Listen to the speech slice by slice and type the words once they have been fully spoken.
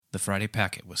The Friday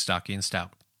Packet with Stocky and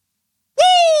Stout.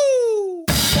 Woo!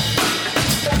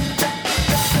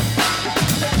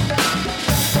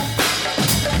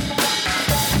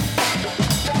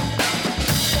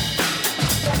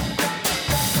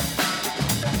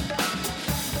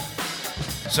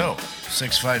 So,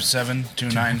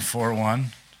 657-2941,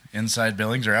 inside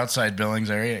Billings or outside Billings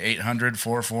area,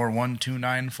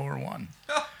 800-441-2941.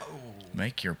 Oh.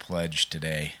 Make your pledge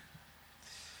today.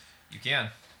 You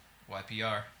can.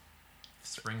 YPR.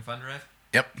 Spring Fund Drive?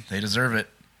 Yep, they deserve it.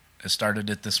 I started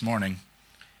it this morning.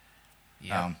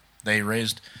 Yeah. They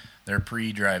raised their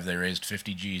pre-drive. They raised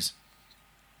 50 G's.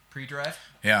 Pre-drive?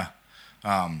 Yeah.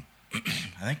 I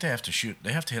think they have to shoot.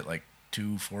 They have to hit like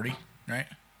 240, right?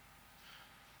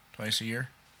 Twice a year,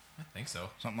 I think so.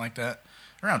 something like that.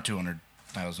 Around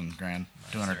 200,000 grand,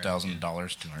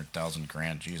 $200,000, 200,000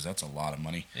 grand. Geez, that's a lot of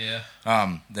money. Yeah.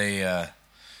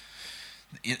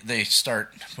 They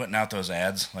start putting out those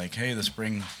ads like, hey, the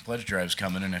spring pledge drive's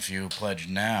coming, and if you pledge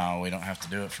now, we don't have to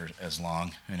do it for as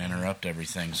long and interrupt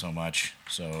everything so much.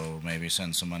 So maybe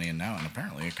send some money in now. And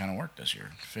apparently it kind of worked this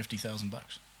year. $50,000.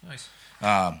 Nice.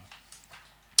 I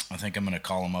think I'm going to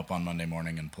call them up on Monday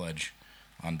morning and pledge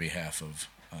on behalf of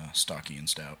Stocky and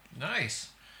Stout.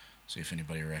 Nice. See if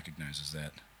anybody recognizes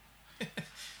that.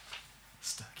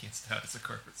 Stocky and Stout is a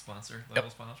corporate sponsor,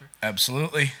 level sponsor.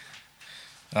 Absolutely.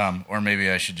 Or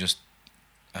maybe I should just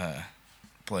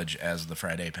pledge as the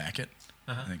Friday Packet.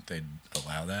 Uh-huh. I think they'd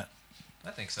allow that.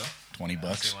 I think so. $20. I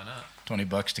don't see why not.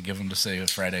 $20 to give them to say a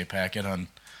Friday Packet on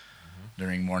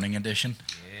during morning edition.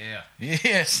 Yeah.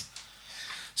 Yes.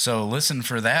 So listen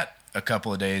for that a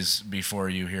couple of days before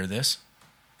you hear this.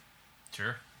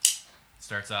 Sure.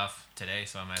 Starts off today,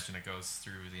 so I imagine it goes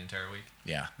through the entire week.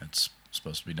 Yeah, it's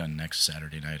supposed to be done next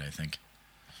Saturday night, I think.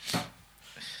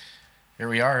 Here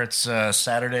we are. It's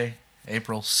Saturday,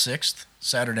 April 6th,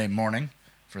 Saturday morning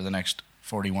for the next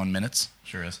 41 minutes.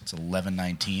 Sure is. It's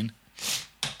 11:19.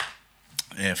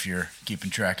 If you're keeping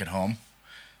track at home.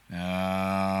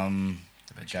 I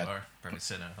bet you are. Probably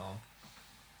sitting at home.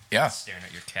 Yeah. Staring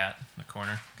at your cat in the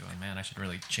corner, going, man, I should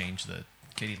really change the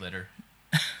kitty litter.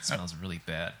 It smells really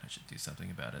bad. I should do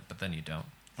something about it. But then you don't.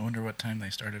 I wonder what time they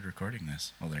started recording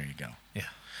this. Well, there you go. Yeah,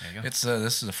 there you go. It's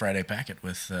this is a Friday Packet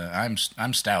with I'm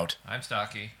Stout. I'm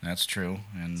Stocky. That's true.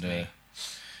 And me.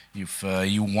 if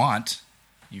you want,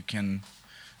 you can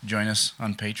join us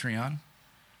on Patreon.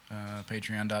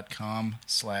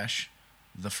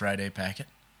 Patreon.com/The Friday Packet.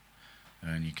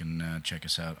 And you can check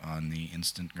us out on the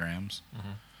Instagrams.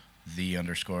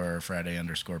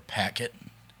 _Friday_Packet,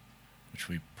 which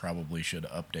we probably should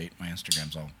update. My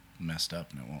Instagram's all messed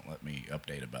up, and it won't let me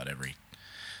update about every...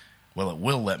 Well, it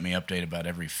will let me update about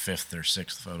every fifth or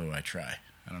sixth photo I try.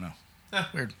 I don't know.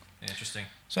 Weird. Interesting.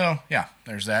 So, yeah,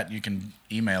 there's that. You can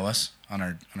email us on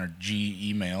our G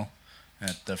email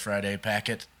at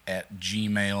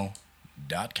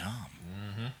thefridaypacket@gmail.com.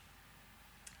 Mm-hmm.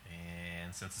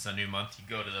 And since it's a new month, you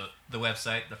go to the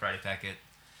website,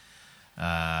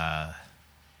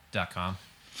 thefridaypacket.com.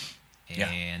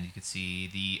 And you can see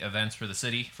the events for the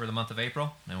city for the month of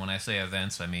April. And when I say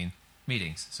events, I mean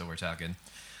meetings. So we're talking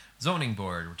zoning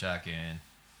board, we're talking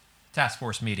task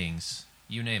force meetings,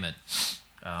 you name it.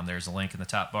 There's a link in the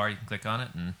top bar. You can click on it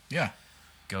and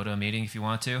go to a meeting if you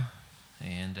want to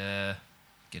and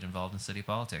get involved in city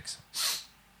politics.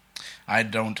 I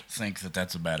don't think that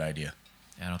that's a bad idea.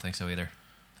 I don't think so either.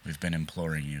 We've been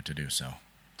imploring you to do so.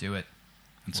 Do it.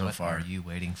 And so what far, are you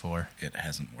waiting for? it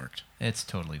hasn't worked. It's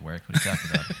totally worked. What are you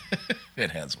talking about? It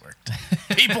has worked.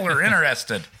 People are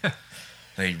interested.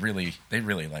 They really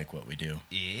like what we do.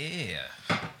 Yeah.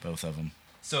 Both of them.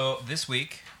 So this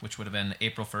week, which would have been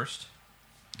April 1st.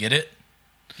 Get it?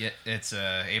 It's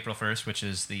April 1st, which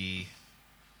is the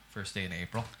first day in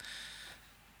April.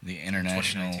 The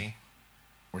International 2019.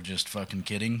 We're Just Fucking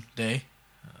Kidding Day.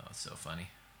 Oh, it's so funny.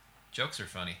 Jokes are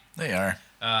funny. They are.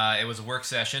 It was a work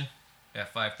session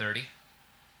at 5:30.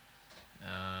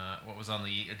 What was on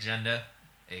the agenda,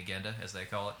 as they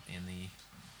call it in the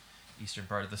eastern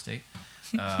part of the state,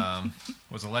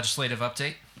 was a legislative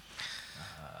update.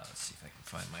 Let's see if I can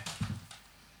find my...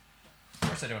 Of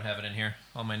course I don't have it in here.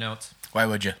 All my notes. Why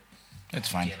would you? It's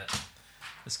fine. Damn it.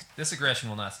 This aggression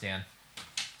will not stand.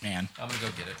 Man. I'm going to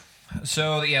go get it.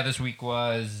 So, yeah, this week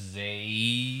was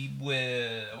a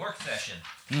work session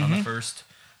on the 1st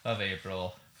of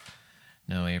April.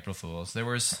 No April Fools.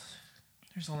 There's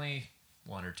only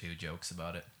one or two jokes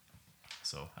about it.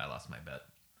 So, I lost my bet.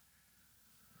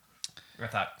 I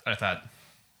thought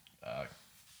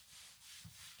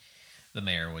the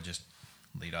mayor would just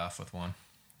lead off with one.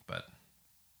 But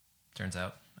turns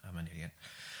out I'm an idiot.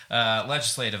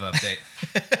 Legislative update.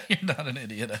 You're not an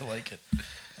idiot. I like it.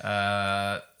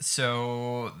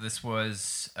 So this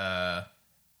was, I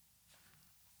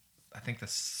think, the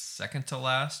second to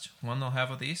last one they'll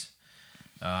have of these.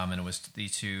 And it was the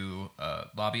two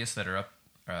lobbyists that are up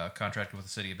contracted with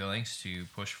the city of Billings to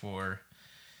push for,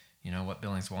 what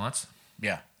Billings wants.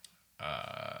 Yeah.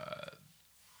 I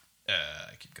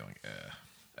keep going.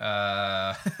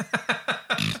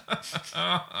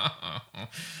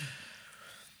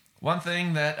 One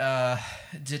thing that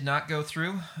did not go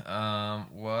through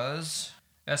was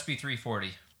SB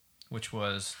 340, which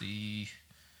was we're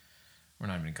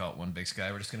not even going to call it One Big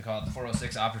Sky. We're just going to call it the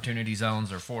 406 Opportunity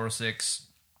Zones or 406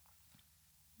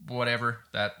 whatever.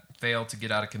 That failed to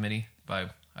get out of committee by,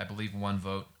 I believe, one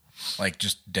vote. Like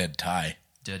just dead tie.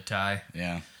 Dead tie.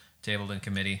 Yeah. Tabled in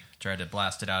committee. Tried to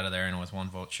blast it out of there and it was one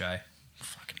vote shy.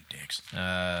 Fucking dicks.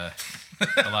 A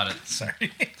lot of...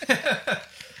 Sorry. A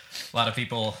lot of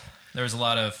people... There was a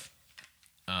lot of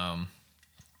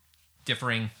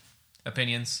differing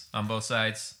opinions on both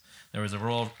sides. There was a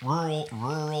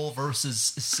rural versus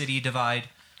city divide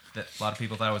that a lot of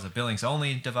people thought it was a Billings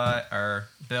only divide or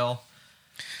bill.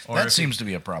 Or that seems to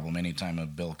be a problem. Anytime a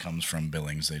bill comes from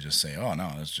Billings, they just say, "Oh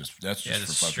no, that's just for fucking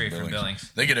straight Billings. from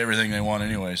Billings. They get everything they want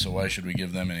anyway, so why should we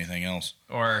give them anything else?"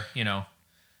 Or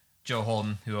Joe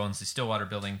Holden, who owns the Stillwater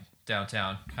building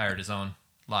downtown, hired his own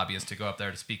lobbyist to go up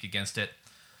there to speak against it.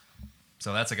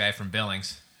 So that's a guy from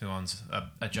Billings who owns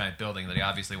a giant building that he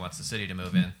obviously wants the city to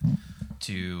move in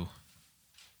to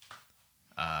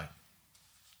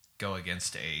go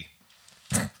against a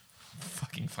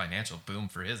fucking financial boom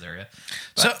for his area.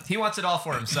 But so he wants it all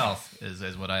for himself,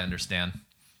 is what I understand.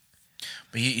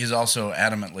 But he's also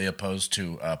adamantly opposed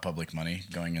to public money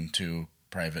going into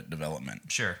private development.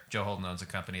 Sure. Joe Holden owns a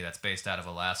company that's based out of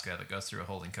Alaska that goes through a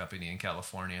holding company in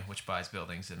California, which buys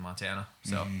buildings in Montana.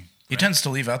 So he tends to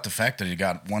leave out the fact that he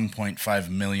got $1.5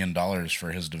 million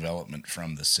for his development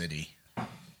from the city.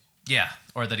 Yeah,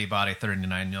 or that he bought a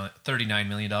 $39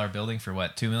 million building for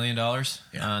what, $2 million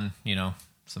on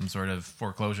some sort of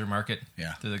foreclosure market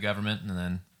through the government, and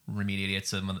then remediated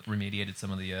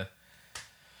some of the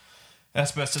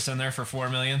asbestos in there for $4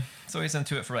 million. So he's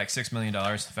into it for like $6 million,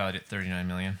 valued at $39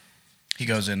 million. He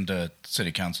goes into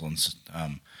city council and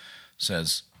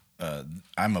says,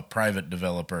 "I'm a private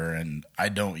developer and I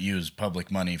don't use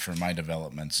public money for my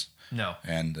developments." No,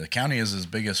 and the county is his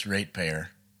biggest ratepayer.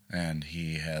 And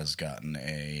he has gotten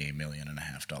a $1.5 million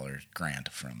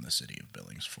grant from the city of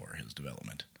Billings for his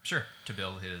development. Sure, to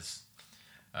build his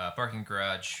parking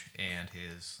garage and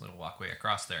his little walkway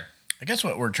across there. I guess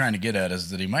what we're trying to get at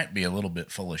is that he might be a little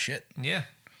bit full of shit. Yeah.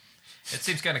 It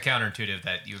seems kind of counterintuitive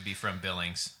that you would be from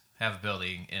Billings, have a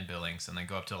building in Billings, and then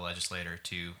go up to the legislator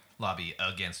to lobby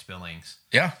against Billings.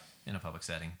 Yeah. In a public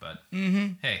setting. But,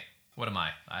 hey, what am I?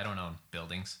 I don't own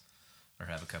buildings or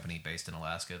have a company based in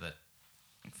Alaska that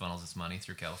funnels its money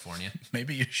through California.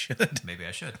 Maybe you should. Maybe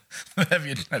I should. Have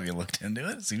you looked into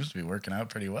it? It seems to be working out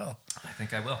pretty well. I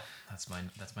think I will. That's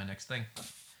my next thing.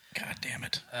 God damn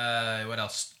it. What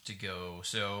else to go?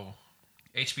 So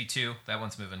HB2, that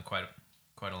one's moving quite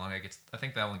along. I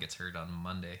think that one gets heard on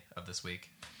Monday of this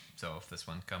week. So if this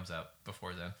one comes out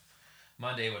before then,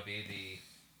 Monday would be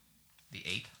the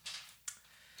 8th.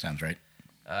 Sounds right.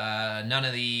 None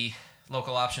of the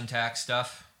local option tax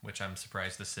stuff, which I'm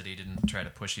surprised the city didn't try to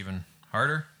push even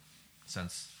harder,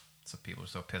 since some people are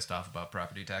so pissed off about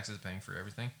property taxes paying for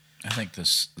everything. I think the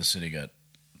city got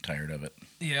tired of it.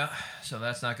 Yeah, so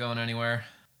that's not going anywhere.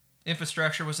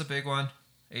 Infrastructure was a big one.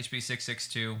 HB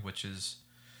 662, which is...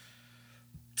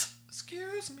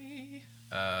 Excuse me.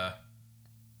 The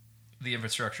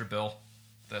infrastructure bill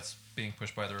that's being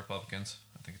pushed by the Republicans.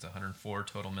 I think it's 104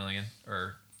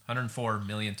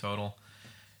 million total,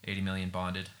 80 million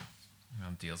bonded.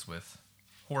 Deals with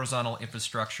horizontal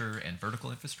infrastructure and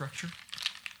vertical infrastructure.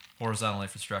 Horizontal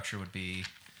infrastructure would be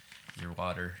your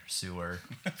water, sewer,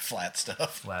 flat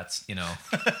stuff. Flats,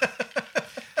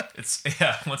 It's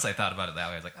once I thought about it that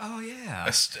way, I was like, oh yeah,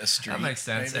 a street, that makes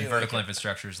sense. And vertical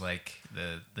infrastructure is like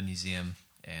the museum,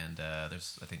 and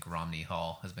there's, I think, Romney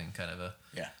Hall has been kind of a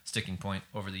sticking point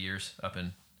over the years up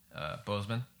in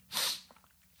Bozeman.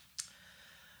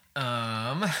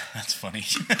 That's funny.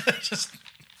 Just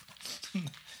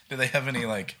do they have any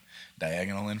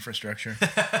diagonal infrastructure?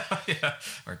 Yeah,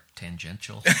 or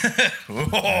tangential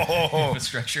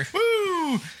infrastructure.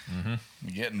 Woo! Mm-hmm.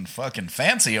 You're getting fucking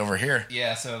fancy over here.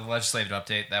 Yeah. So the legislative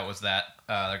update, that was that.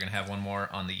 They're gonna have one more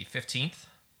on the 15th.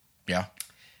 Yeah.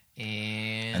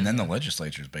 And then the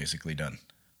legislature's basically done.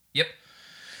 Yep.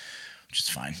 Which is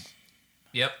fine.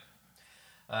 Yep.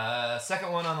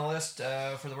 Second one on the list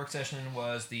for the work session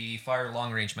was the Fire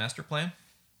Long Range Master Plan,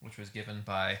 which was given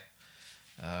by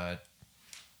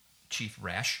Chief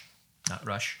Rash, not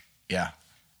Rush. Yeah.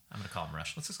 I'm going to call him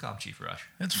Rush. Let's just call him Chief Rush.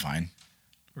 It's fine.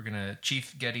 We're going to...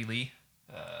 Chief Geddy Lee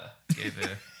gave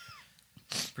a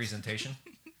presentation.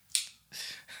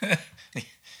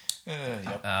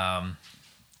 Yep.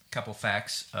 Couple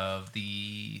facts of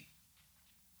the...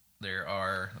 There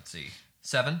are,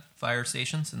 7 fire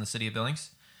stations in the city of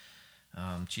Billings.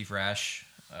 Chief Rash,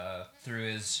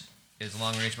 through his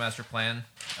long-range master plan,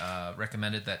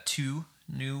 recommended that 2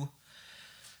 new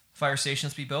fire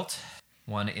stations be built.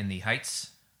 One in the Heights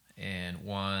and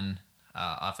one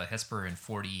off of Hesper in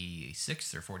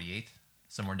 46th or 48th,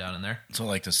 somewhere down in there. So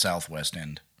like the southwest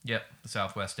end. Yep, the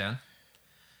southwest end.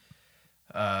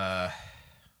 How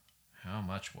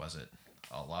much was it?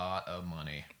 A lot of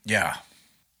money. Yeah.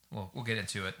 Well, we'll get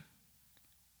into it.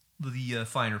 The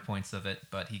finer points of it,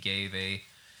 but he gave a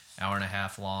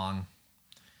hour-and-a-half long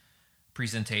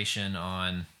presentation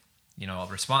on,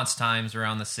 response times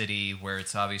around the city, where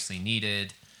it's obviously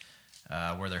needed,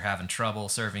 where they're having trouble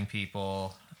serving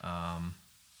people,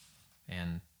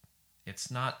 and it's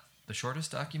not the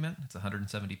shortest document. It's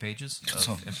 170 pages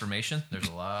of information. There's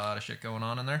a lot of shit going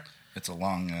on in there. It's a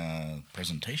long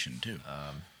presentation, too.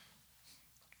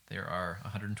 There are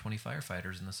 120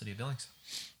 firefighters in the city of Billings.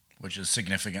 Which is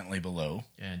significantly below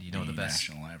and the best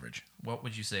national average. What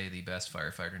would you say the best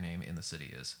firefighter name in the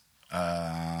city is?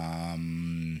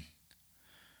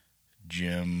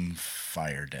 Jim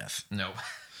Fire Death. No,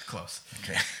 close.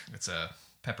 Okay. It's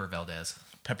Pepper Valdez.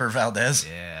 Pepper Valdez?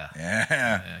 Yeah.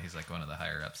 Yeah. He's like one of the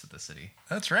higher ups at the city.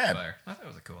 That's rad. Fire. I thought it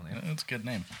was a cool name. That's a good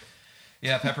name.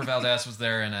 Yeah, Pepper Valdez was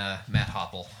there, and Matt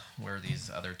Hopple were these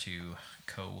other 2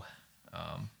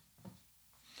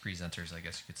 presenters, I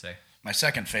guess you could say. My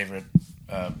second favorite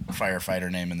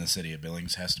firefighter name in the city of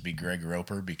Billings has to be Greg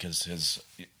Roper because his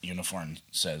uniform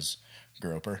says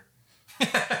Groper.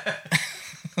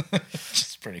 Which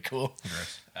is pretty cool.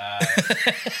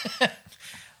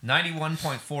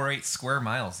 91.48 square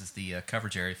miles is the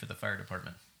coverage area for the fire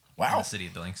department. Wow. In the city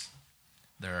of Billings.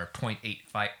 There are 0.86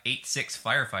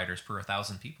 firefighters per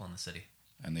 1,000 people in the city.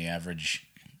 And the average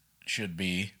should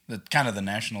be the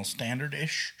national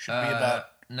standard-ish. Should be about...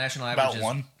 National average is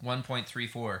 1?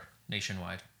 1.34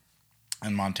 nationwide.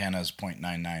 And Montana's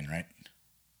 0.99, right?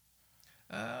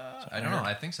 I don't know.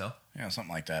 I think so. Yeah,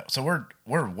 something like that. So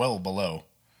we're well below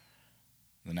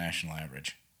the national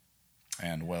average.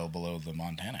 And well below the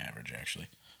Montana average, actually.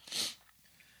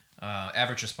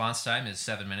 Average response time is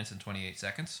 7 minutes and 28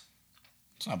 seconds.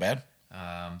 It's not bad.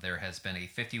 There has been a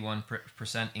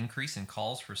 51% increase in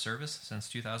calls for service since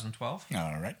 2012.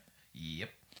 All right.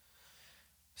 Yep.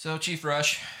 So Chief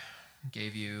Rush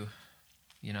gave you,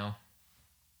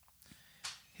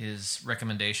 his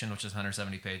recommendation, which is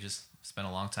 170 pages. Spent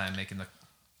a long time making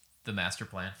the master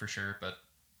plan for sure, but...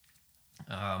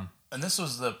 and this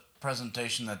was the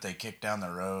presentation that they kicked down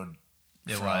the road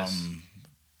It from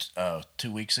was.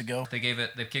 2 weeks ago. They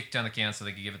kicked down the can so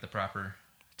they could give it the proper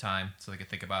time so they could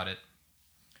think about it.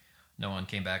 No one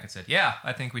came back and said, yeah,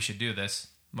 I think we should do this.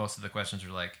 Most of the questions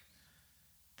were like,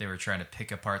 they were trying to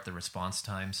pick apart the response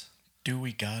times. Do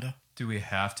we gotta? Do we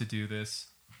have to do this?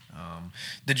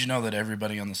 Did you know that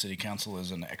everybody on the city council is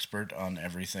an expert on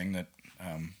everything that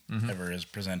ever is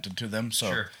presented to them? So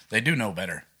Sure. They do know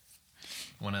better.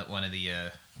 One of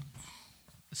the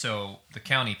so the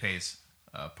county pays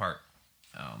part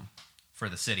for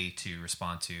the city to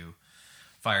respond to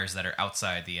fires that are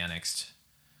outside the annexed.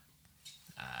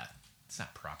 It's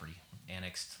not property,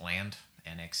 annexed land,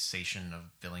 annexation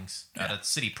of Billings, out of the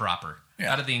city proper,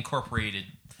 out of the incorporated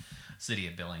city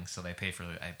of Billings. So they pay for,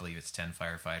 I believe it's 10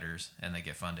 firefighters, and they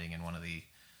get funding. And one of the,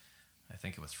 I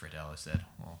think it was Friedel, said,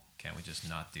 "Well, can't we just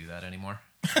not do that anymore?"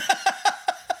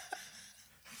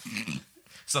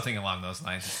 Something along those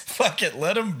lines. Fuck it,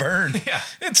 let them burn. Yeah,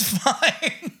 it's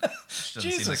fine. Which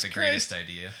doesn't seem like the greatest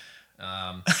idea.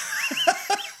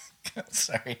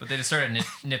 Sorry, but they just started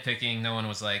nitpicking. No one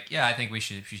was like, "Yeah, I think we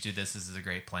should do this. This is a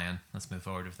great plan. Let's move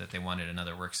forward with it." They wanted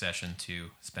another work session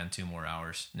to spend 2 more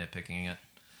hours nitpicking it.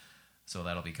 So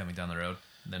that'll be coming down the road.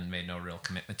 Then made no real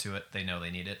commitment to it. They know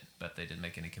they need it, but they didn't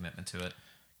make any commitment to it.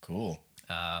 Cool.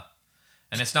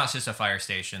 And it's not just a fire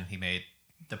station. He made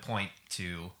the point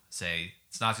to say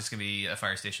it's not just going to be a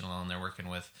fire station alone. They're working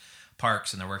with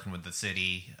parks and they're working with the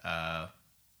city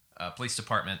police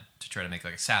department to try to make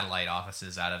like satellite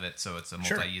offices out of it. So it's a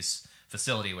multi-use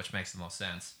facility, which makes the most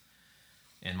sense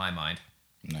in my mind.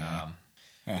 No.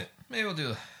 Maybe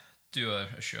we'll do a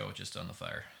show just on the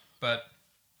fire, but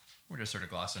we're just sort of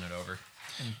glossing it over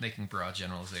and making broad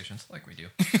generalizations like we do.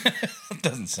 It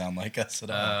doesn't sound like us at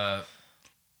all.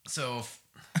 So,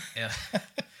 yeah.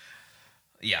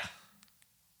 Yeah.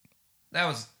 That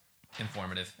was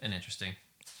informative and interesting.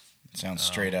 Sounds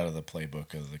straight out of the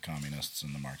playbook of the communists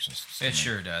and the Marxists. It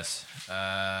sure does.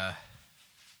 I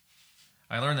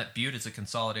learned that Butte is a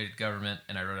consolidated government,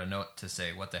 and I wrote a note to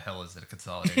say, what the hell is a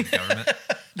consolidated government?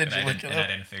 Did you look it up? And I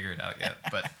didn't figure it out yet,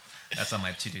 but that's on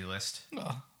my to-do list.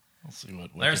 Oh, we'll see what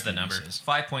There's the number.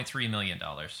 $5.3 million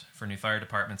for new fire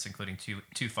departments, including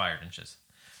two fire engines.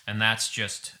 And that's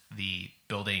just the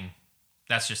building.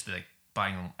 That's just the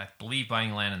buying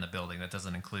land in the building. That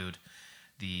doesn't include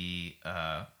the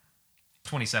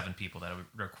 27 people that are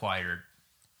required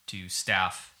to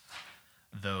staff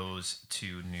those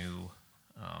two new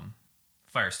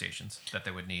fire stations that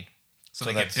they would need. So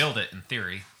they could build it in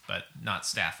theory, but not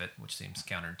staff it, which seems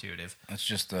counterintuitive. That's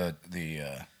just the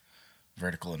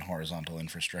vertical and horizontal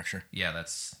infrastructure. Yeah,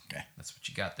 that's what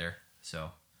you got there.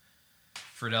 So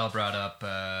Friedel brought up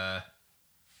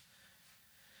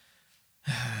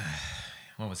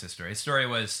what was his story? His story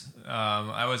was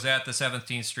I was at the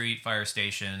 17th Street fire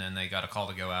station, and they got a call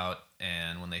to go out,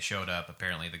 and when they showed up,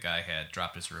 apparently the guy had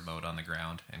dropped his remote on the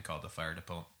ground and called the fire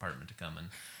department to come and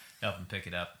help him pick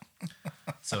it up.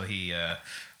 So he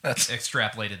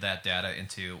extrapolated that data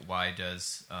into why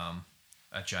does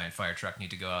a giant fire truck need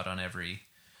to go out on every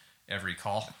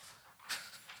call.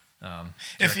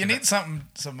 If you need some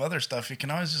other stuff, you can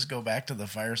always just go back to the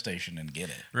fire station and get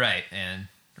it. Right, and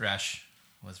Resch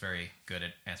was very good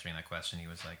at answering that question. He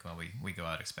was like, well, we go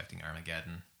out expecting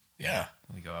Armageddon. Yeah.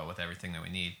 We go out with everything that we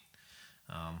need.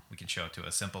 We can show it to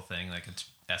a simple thing that can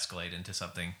escalate into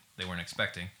something they weren't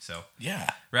expecting. So yeah,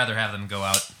 rather have them go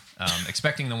out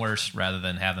expecting the worst rather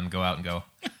than have them go out and go,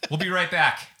 we'll be right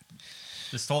back.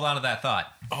 Just hold on to that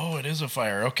thought. Oh, it is a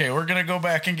fire. Okay, we're going to go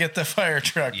back and get the fire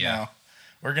truck now.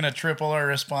 We're going to triple our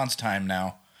response time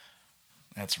now.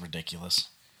 That's ridiculous.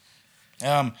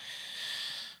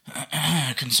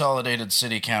 Consolidated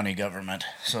city-county government.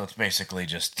 So it's basically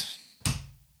just...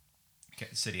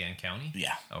 City and county?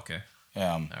 Yeah. Okay.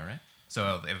 All right.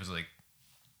 So it was like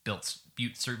Butte,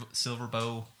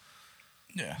 Silverbow,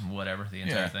 whatever, the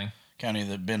entire thing. County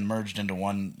that had been merged into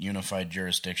one unified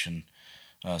jurisdiction,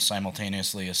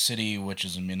 simultaneously a city, which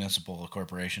is a municipal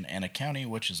corporation, and a county,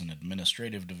 which is an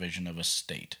administrative division of a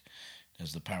state,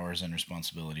 has the powers and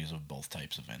responsibilities of both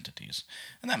types of entities.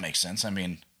 And that makes sense. I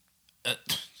mean,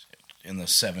 in the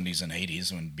 70s and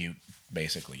 80s when Butte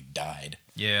basically died.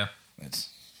 Yeah. It's...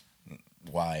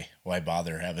 Why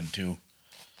bother having two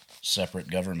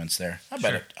separate governments there? I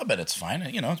bet it's fine.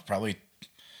 You know, it's probably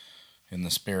in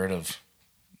the spirit of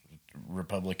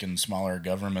Republican smaller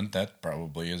government. That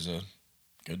probably is a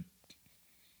good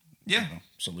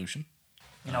solution.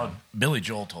 You know, Billy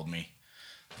Joel told me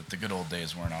that the good old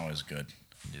days weren't always good.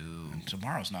 No. And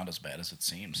tomorrow's not as bad as it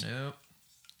seems. Nope.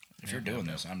 If you're doing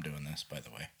this, I'm doing this, by the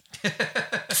way.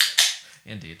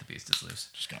 Indeed, the beast is loose.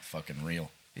 Just got fucking real.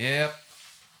 Yep.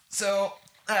 So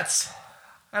that's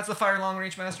the Fire Long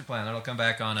Range Master Plan. That'll come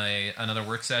back on another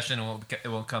work session. It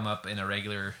won't come up in a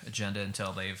regular agenda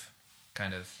until they've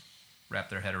kind of wrapped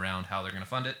their head around how they're going to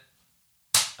fund it.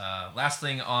 Last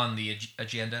thing on the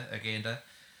agenda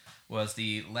was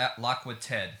the Lockwood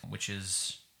TED, which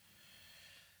is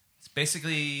it's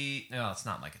basically it's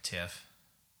not like a TIF.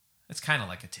 It's kind of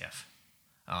like a TIF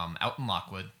out in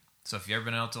Lockwood. So if you've ever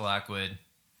been out to Lockwood,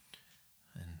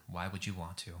 and why would you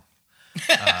want to?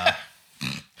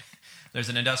 There's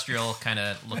an industrial kind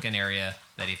of looking area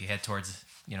that if you head towards,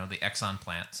 the Exxon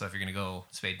plant. So if you're going to go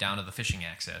straight down to the fishing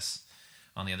access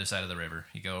on the other side of the river,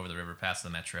 you go over the river past the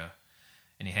metro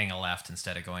and you hang a left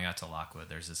instead of going out to Lockwood.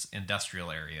 There's this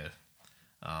industrial area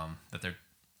that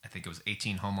I think it was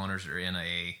 18 homeowners are in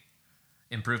a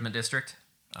improvement district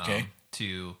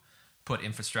to put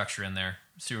infrastructure in there,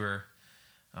 sewer,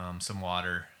 some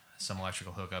water, some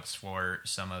electrical hookups for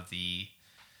some of the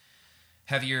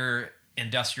heavier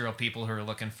industrial people who are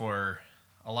looking for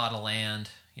a lot of land,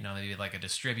 maybe like a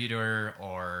distributor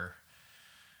or,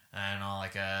 I don't know,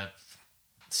 like a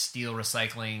steel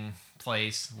recycling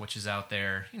place, which is out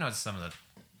there. It's some of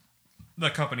the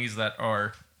companies that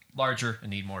are larger and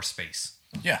need more space.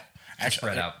 Yeah.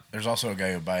 Actually, spread out. There's also a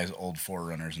guy who buys old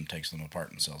 4Runners and takes them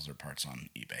apart and sells their parts on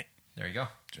eBay. There you go.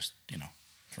 Just,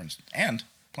 for instance. And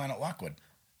Planet Lockwood.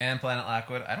 I don't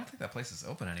think that place is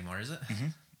open anymore, is it? Mm-hmm.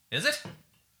 Is it?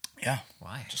 Yeah.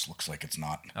 Why? Just looks like it's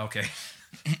not. Okay.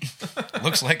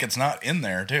 Looks like it's not in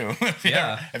there, too. Have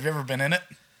you ever been in it?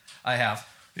 I have.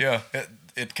 Yeah.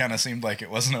 It kind of seemed like it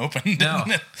wasn't open,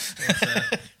 didn't it?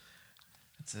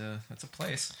 It's a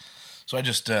place. So I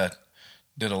just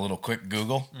did a little quick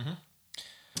Google. Mm-hmm.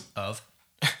 Of?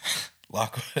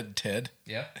 Lockwood Ted.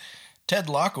 Yeah. Ted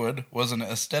Lockwood was an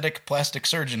aesthetic plastic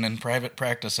surgeon in private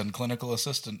practice and clinical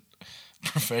assistant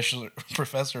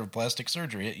professor of plastic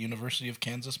surgery at University of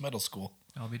Kansas Medical School.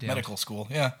 I'll be damned. Medical School,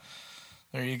 yeah.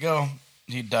 There you go.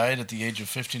 He died at the age of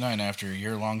 59 after a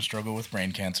year-long struggle with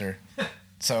brain cancer.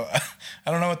 So,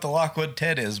 I don't know what the Lockwood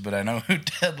Ted is, but I know who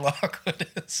Ted Lockwood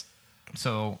is.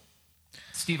 So,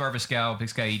 Steve Arviscow, Big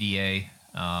Sky EDA,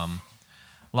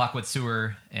 Lockwood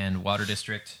Sewer and Water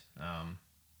District.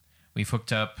 We've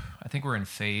hooked up, I think we're in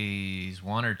phase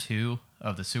 1 or 2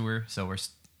 of the sewer. So,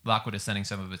 Lockwood is sending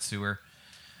some of its sewer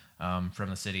from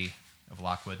the city of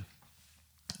Lockwood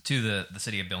to the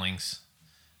city of Billings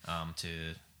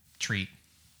to treat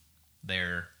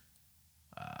their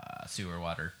sewer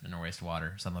water and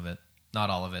wastewater, some of it, not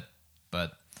all of it,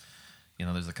 but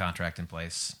there's a contract in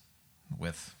place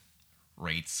with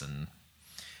rates and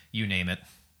you name it.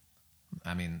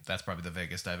 I mean, that's probably the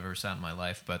vaguest I've ever sounded in my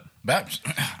life, but I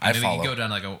follow. You can go down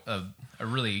like a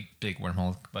really big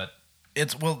wormhole, but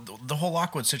the whole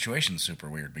Lockwood situation is super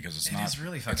weird because it's not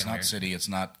really fucking it's not weird. City, it's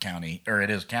not county, or it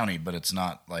is county, but it's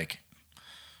not like,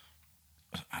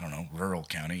 I don't know, rural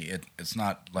county. It's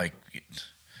not like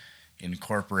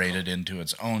incorporated into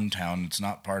its own town. It's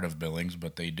not part of Billings,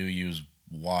 but they do use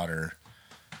water.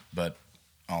 But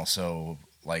also,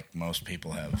 like most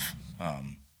people have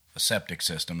a septic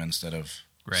system instead of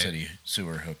city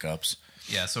sewer hookups.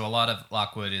 Yeah, so a lot of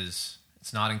Lockwood it's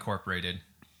not incorporated,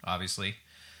 obviously.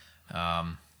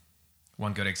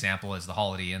 One good example is the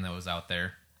Holiday Inn that was out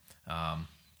there.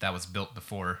 That was built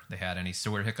before they had any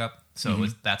sewer hookup, so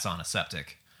that's on a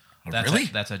septic. Really?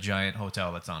 That's a giant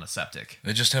hotel that's on a septic.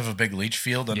 They just have a big leach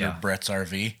field under Brett's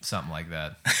RV? Something like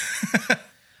that.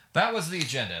 That was the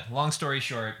agenda. Long story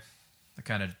short, I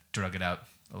kind of drug it out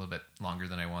a little bit longer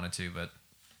than I wanted to, but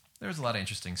there was a lot of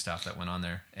interesting stuff that went on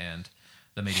there, and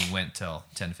the meeting went till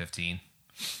 10:15.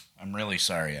 I'm really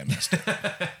sorry I missed it.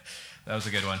 That was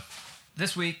a good one.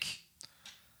 This week,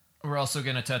 we're also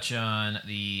going to touch on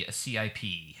the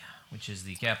CIP, which is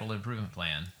the Capital Improvement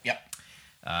Plan. Yep.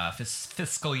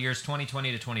 Fiscal years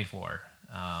 2020 to 24.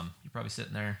 You're probably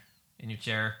sitting there in your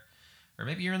chair, or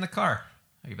maybe you're in the car.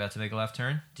 Are you about to make a left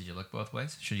turn? Did you look both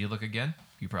ways? Should you look again?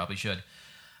 You probably should.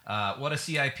 What a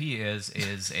CIP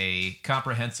is a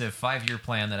comprehensive 5-year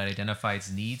plan that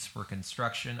identifies needs for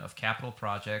construction of capital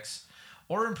projects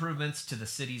or improvements to the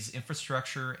city's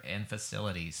infrastructure and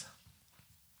facilities.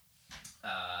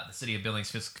 The City of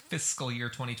Billings fiscal year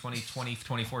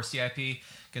 2020-2024 CIP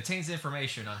contains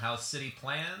information on how city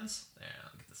plans...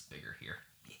 I'll get this bigger here.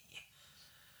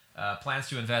 Plans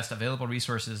to invest available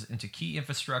resources into key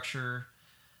infrastructure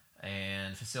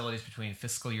and facilities between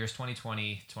fiscal years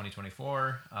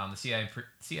 2020-2024. The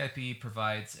CIP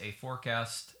provides a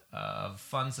forecast of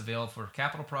funds available for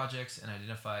capital projects and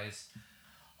identifies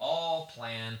all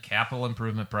planned capital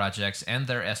improvement projects and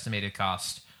their estimated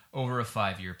cost over a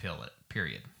 5-year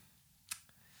period.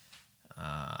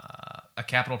 A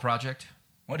capital project.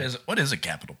 What is a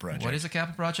capital project? What is a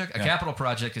capital project? A capital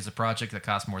project is a project that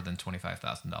costs more than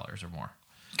 $25,000 or more.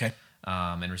 Okay.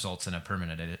 And results in a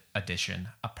permanent addition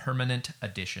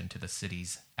to the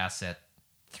city's asset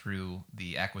through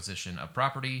the acquisition of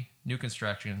property, new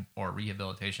construction, or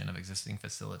rehabilitation of existing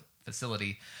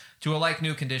facility to a like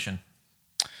new condition.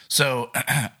 So,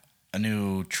 a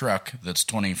new truck that's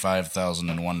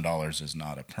 $25,001 is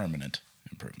not a permanent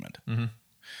improvement.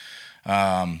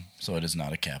 Mm-hmm. So it is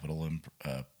not a capital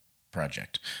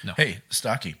project. No. Hey,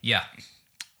 Stocky. Yeah.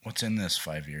 What's in this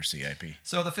 5-year CIP?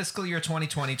 So the fiscal year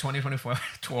 2020-2024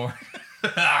 tour.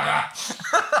 I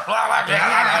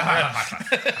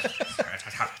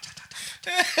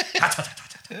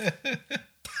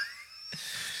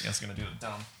was going to do a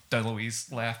dumb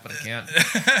Louise laugh, but I can't.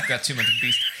 Got too much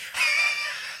beast.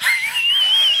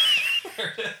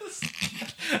 There it is.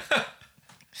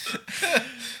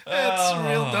 That's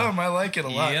real dumb. I like it a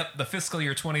lot. Yep. The fiscal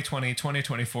year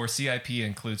 2020-2024 CIP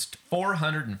includes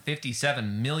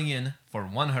 $457 million for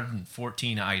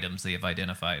 114 items they have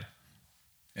identified.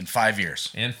 In 5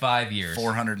 years. In 5 years.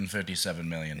 $457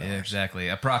 million. Exactly.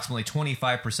 Approximately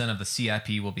 25% of the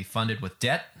CIP will be funded with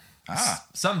debt.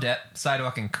 Some debt,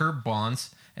 sidewalk and curb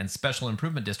bonds, and special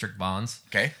improvement district bonds.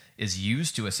 Okay. Is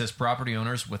used to assist property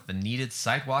owners with the needed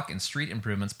sidewalk and street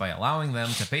improvements by allowing them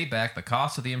to pay back the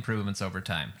cost of the improvements over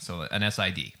time. So an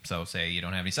SID. So say you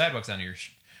don't have any sidewalks on your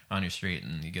street,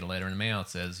 and you get a letter in the mail that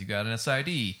says you got an SID.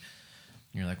 And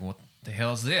you're like, what the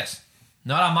hell is this?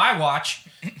 Not on my watch.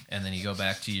 And then you go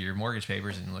back to your mortgage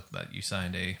papers and look that you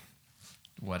signed a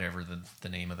whatever the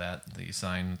name of that you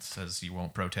sign says you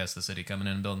won't protest the city coming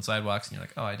in and building sidewalks, and you're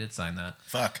like, oh, I did sign that.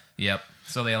 Fuck. Yep.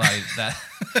 So they allow you that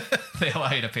they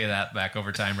allow you to pay that back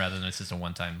over time rather than it's just a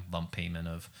one-time lump payment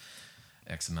of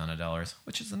X amount of dollars,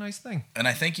 which is a nice thing. And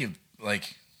I think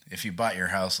if you bought your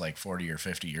house like 40 or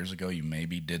 50 years ago, you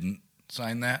maybe didn't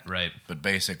sign that. Right. But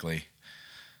basically,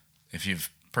 if you've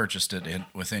purchased it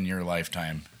within your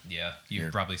lifetime. Yeah, you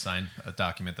probably signed a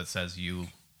document that says you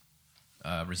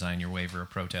resign your waiver of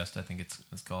protest, I think it's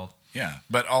called. Yeah,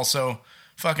 but also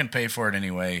fucking pay for it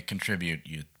anyway. Contribute,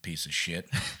 you piece of shit.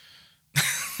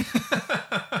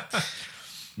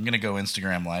 I'm going to go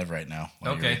Instagram Live right now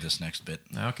while you read this next bit.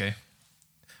 Okay.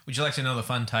 Would you like to know the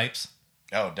fund types?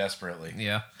 Oh, desperately.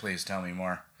 Yeah. Please tell me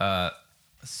more.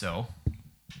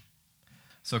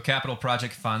 So capital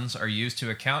project funds are used to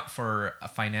account for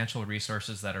financial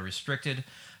resources that are restricted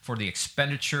for the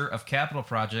expenditure of capital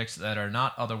projects that are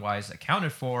not otherwise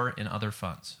accounted for in other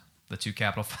funds. The two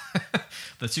capital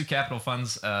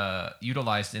funds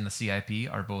utilized in the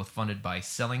CIP are both funded by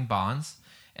selling bonds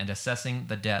and assessing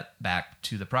the debt back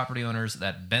to the property owners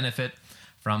that benefit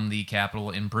from the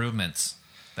capital improvements.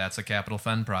 That's a capital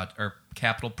fund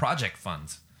capital project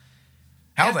funds.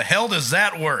 How the hell does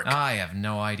that work? I have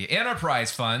no idea.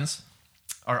 Enterprise funds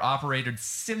are operated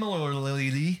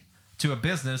similarly to a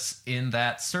business in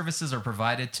that services are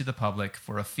provided to the public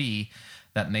for a fee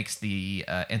that makes the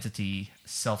entity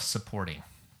self-supporting.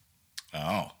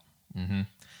 Oh. Mm-hmm.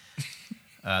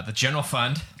 The general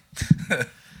fund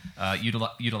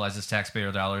utilizes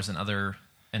taxpayer dollars and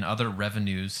other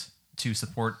revenues to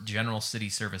support general city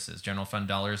services. General fund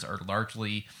dollars are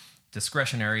largely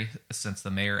discretionary, since the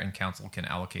mayor and council can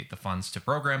allocate the funds to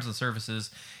programs and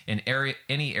services in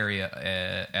any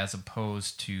area as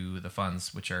opposed to the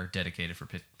funds which are dedicated for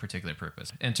particular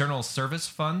purpose. Internal service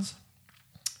funds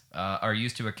are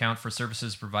used to account for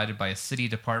services provided by a city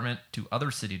department to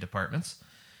other city departments.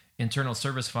 Internal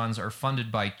service funds are funded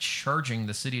by charging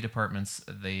the city departments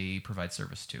they provide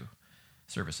services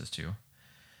to.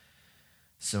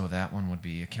 So that one would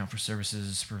be account for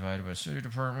services provided by a city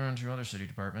department to other city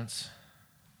departments.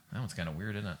 That one's kind of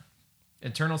weird, isn't it?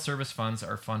 Internal service funds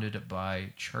are funded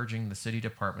by charging the city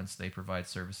departments they provide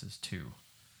services to.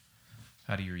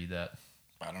 How do you read that?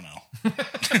 I don't know.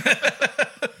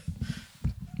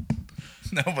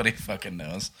 Nobody fucking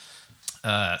knows.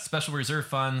 Special reserve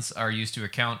funds are used to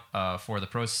account for the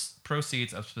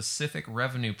proceeds of specific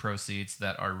revenue proceeds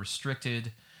that are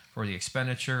restricted for the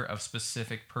expenditure of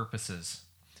specific purposes.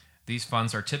 These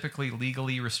funds are typically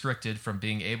legally restricted from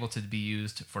being able to be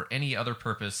used for any other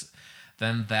purpose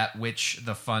than that which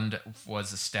the fund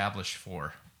was established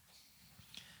for.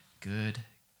 Good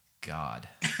God.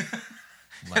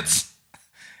 It's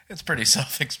pretty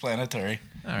self-explanatory.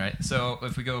 All right, so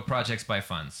if we go projects by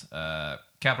funds,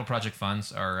 capital project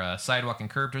funds are sidewalk and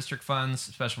curb district funds,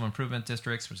 special improvement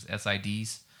districts, which is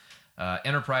SIDs.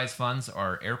 Enterprise funds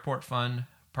are airport fund,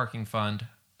 parking fund,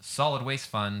 solid waste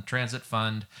fund, transit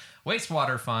fund,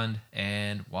 wastewater fund,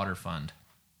 and water fund.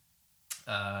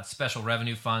 Special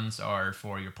revenue funds are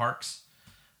for your parks,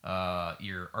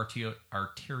 your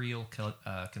arterial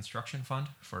construction fund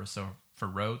for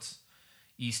roads,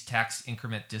 East Tax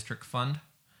Increment District Fund,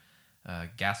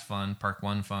 Gas Fund, Park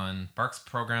One Fund, Parks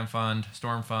Program Fund,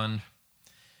 Storm Fund,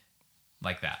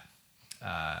 like that.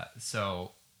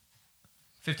 So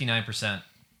 59%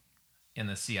 in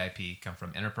the CIP come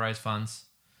from enterprise funds.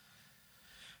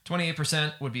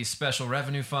 28% would be special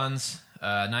revenue funds,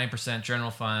 9% general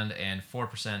fund, and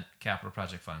 4% capital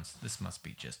project funds. This must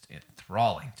be just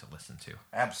enthralling to listen to.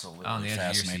 Absolutely on the edge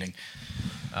fascinating.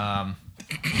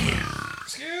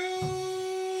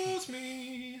 Excuse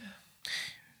me.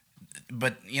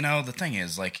 But, you know, the thing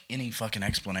is, like, any fucking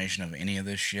explanation of any of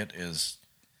this shit is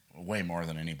way more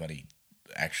than anybody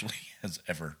actually has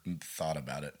ever thought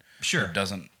about it. Sure. It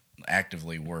doesn't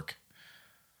actively work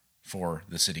for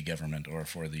the city government or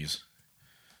for these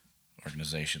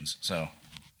organizations. So,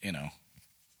 you know,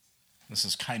 this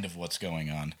is kind of what's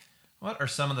going on. What are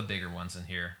some of the bigger ones in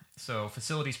here? So,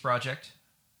 facilities project,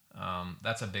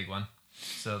 that's a big one.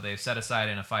 So, they've set aside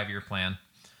in a 5-year plan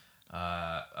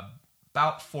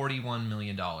about $41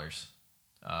 million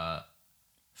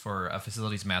for a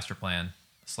facilities master plan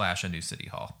 / a new city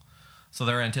hall. So,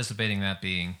 they're anticipating that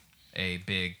being a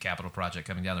big capital project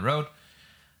coming down the road.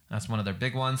 That's one of their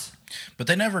big ones. But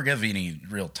they never give any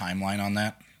real timeline on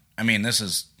that. I mean, this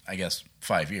is, I guess,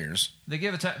 5 years. They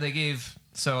gave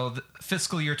the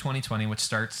fiscal year 2020, which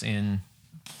starts in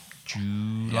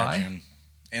July. Yeah, June.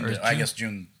 And I guess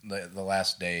June, the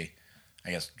last day, I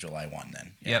guess July 1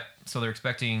 then. Yeah. Yep. So they're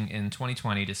expecting in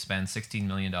 2020 to spend $16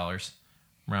 million,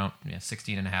 around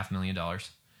 $16.5 million.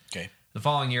 Okay. The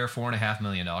following year, $4.5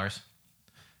 million.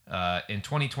 In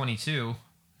 2022,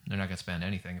 they're not going to spend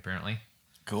anything apparently.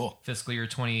 Cool. Fiscal year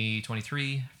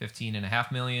 2023,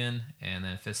 $15.5 million, and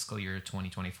then fiscal year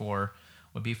 2024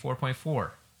 would be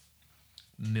 $4.4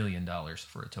 million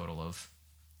for a total of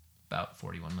about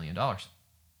 $41 million.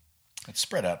 It's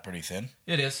spread out pretty thin.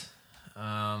 It is.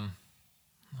 We'll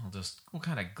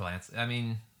kind of glance. I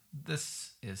mean,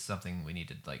 this is something we need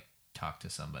to like talk to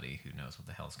somebody who knows what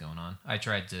the hell's going on. I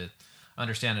tried to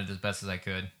understand it as best as I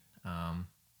could. And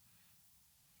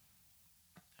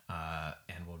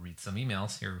we'll read some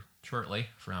emails here shortly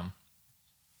from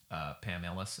Pam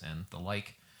Ellis and the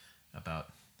like about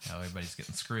how everybody's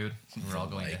getting screwed. We're all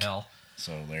going to hell.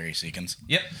 So Larry Seekins.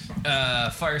 Yep.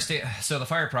 So the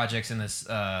fire projects in this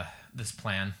this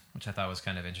plan, which I thought was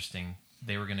kind of interesting,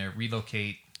 they were going to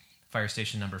relocate fire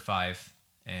station number 5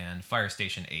 and fire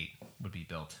station 8 would be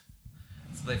built.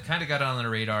 So they've kind of got it on the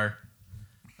radar,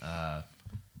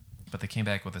 but they came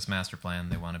back with this master plan.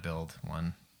 They want to build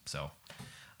one, so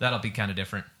that'll be kind of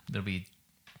different. It'll be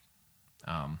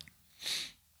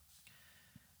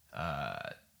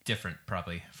different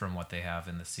probably from what they have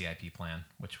in the CIP plan,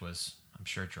 which was, I'm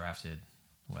sure, drafted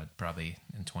probably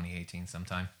in 2018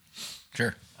 sometime.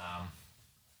 Sure.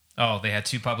 They had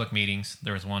 2 public meetings.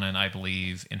 There was one I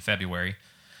believe in February,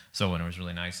 so when it was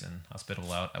really nice and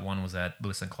hospitable out. One was at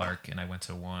Lewis and Clark, and I went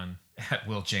to one at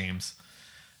Will James.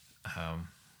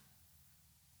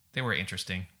 They were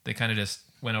interesting. They kind of just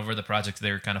went over the projects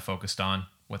they were kind of focused on,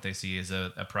 what they see as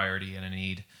a priority and a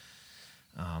need,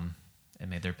 and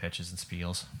made their pitches and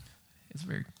spiels.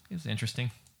 It was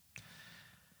interesting.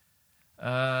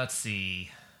 Let's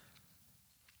see.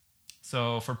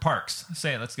 So for parks,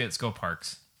 let's go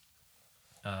parks.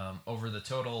 Over the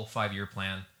total 5-year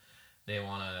plan, they've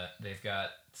got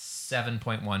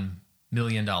 $7.1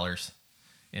 million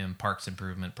in parks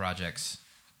improvement projects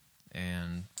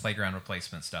and playground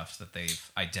replacement stuff that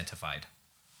they've identified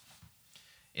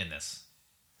in this.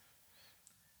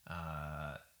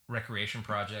 Recreation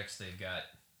projects, they've got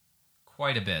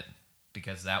quite a bit,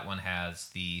 because that one has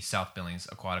the South Billings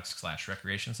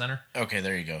Aquatics/Recreation Center. Okay,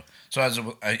 there you go. So I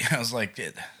was like...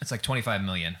 It's like $25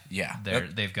 million. Yeah.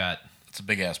 They've got... It's a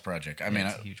big-ass project. I mean,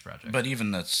 it's a huge project. But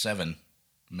even the $7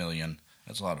 million,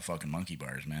 that's a lot of fucking monkey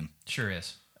bars, man. Sure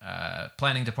is.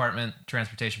 Planning department,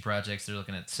 transportation projects, they're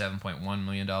looking at $7.1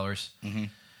 million.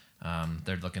 Mm-hmm.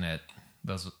 They're looking at...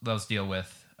 Those deal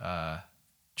with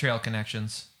trail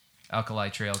connections, Alkali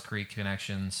Trail Creek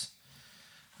connections.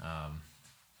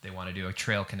 They want to do a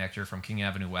trail connector from King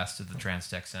Avenue West to the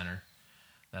Trans-Tech Center.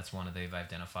 That's one that they've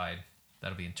identified.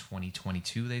 That'll be in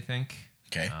 2022, they think.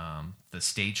 Okay. The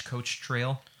Stagecoach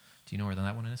Trail. Do you know where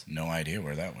that one is? No idea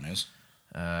where that one is.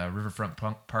 Riverfront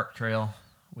Park Trail,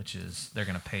 which is, they're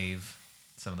going to pave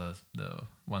some of the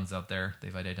ones out there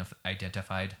they've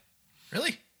identified.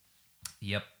 Really?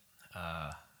 Yep.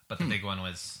 But the big one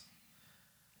was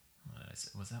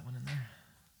that one in there?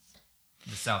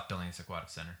 The South Billings Aquatic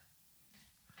Center.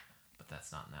 But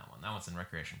that's not in that one. That one's in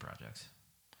recreation projects.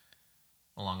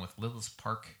 Along with Lillis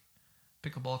Park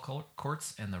pickleball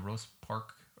courts and the Rose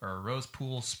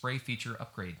Pool spray feature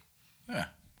upgrade. Yeah.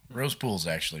 Rose Pool's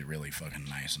actually really fucking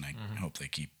nice, and I hope they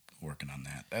keep working on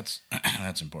that. That's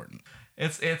important.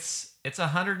 It's a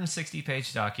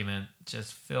 160-page document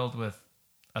just filled with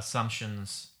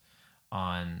assumptions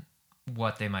on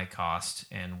what they might cost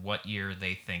and what year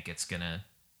they think it's gonna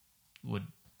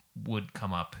would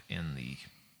come up in the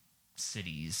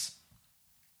city's,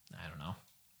 I don't know,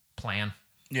 plan.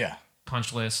 Yeah.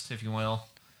 Punch list, if you will.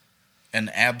 And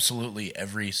absolutely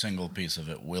every single piece of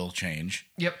it will change.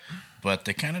 Yep. But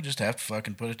they kind of just have to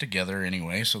fucking put it together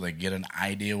anyway, so they get an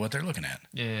idea what they're looking at.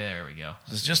 Yeah, there we go.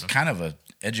 It's just kind of an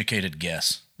educated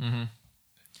guess. Mm-hmm.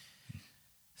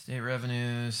 State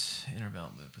revenues,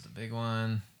 Interbelt Loop was a big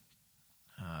one.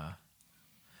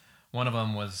 One of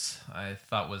them I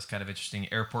thought was kind of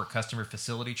interesting, airport customer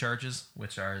facility charges,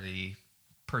 which are the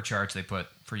per charge they put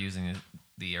for using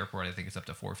the airport. I think it's up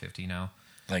to $4.50 now.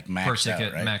 Like maxed per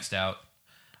ticket, out, right? Maxed out.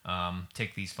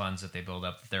 Take these funds that they build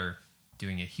up. They're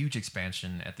doing a huge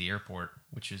expansion at the airport,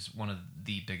 which is one of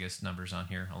the biggest numbers on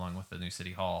here, along with the new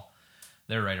city hall.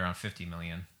 They're right around $50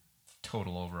 million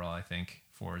total overall, I think,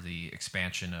 for the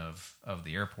expansion of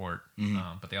the airport.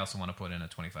 Mm-hmm. But they also want to put in a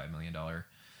 $25 million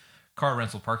car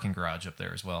rental parking garage up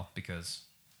there as well, because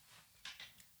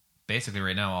basically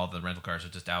right now all the rental cars are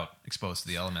just out exposed to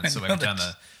the elements. So every time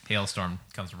the hailstorm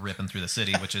comes ripping through the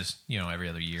city, which is, every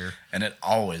other year. And it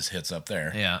always hits up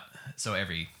there. Yeah. So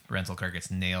every rental car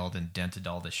gets nailed and dented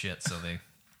all the shit, so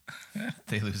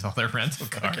they lose all their rental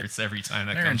cars every time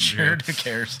that They're comes insured. through. Who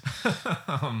cares?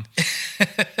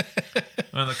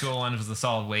 One of the cool ones was the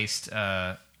solid waste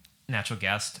natural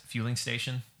gas fueling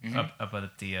station up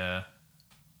at the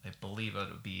I believe it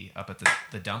would be up at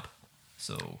the dump.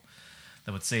 So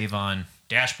that would save on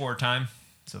dashboard time,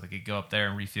 so they could go up there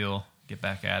and refuel, get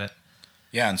back at it.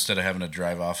 Yeah, instead of having to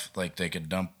drive off, like they could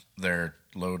dump their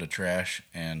load of trash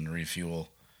and refuel.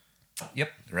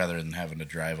 Yep. Rather than having to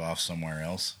drive off somewhere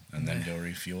else and then go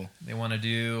refuel. They want to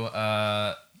do...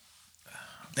 that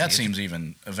seems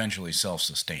even eventually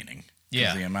self-sustaining.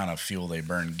 Yeah. The amount of fuel they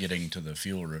burn getting to the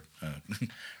fuel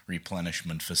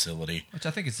replenishment facility. Which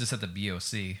I think is just at the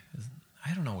BOC.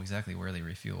 I don't know exactly where they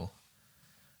refuel.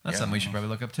 That's something we should probably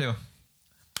look up too.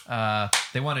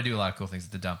 They want to do a lot of cool things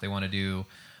at the dump. They want to do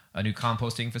a new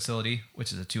composting facility,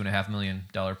 which is a $2.5 million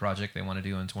project they want to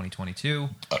do in 2022.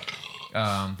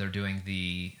 They're doing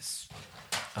the...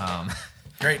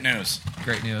 Great news.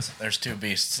 Great news. There's 2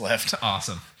 beasts left.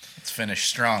 Awesome. It's finished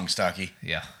strong, Stocky.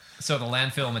 Yeah. So the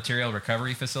landfill material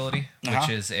recovery facility, which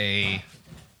is a...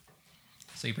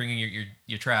 So you bring in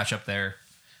your trash up there,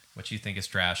 what you think is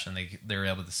trash, and they're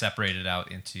able to separate it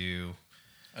out into...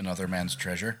 Another man's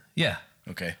treasure? Yeah.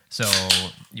 Okay. So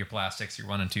your plastics, your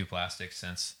 1 and 2 plastics,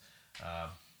 since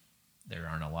there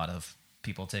aren't a lot of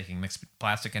people taking mixed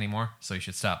plastic anymore, so you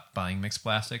should stop buying mixed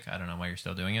plastic. I don't know why you're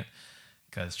still doing it,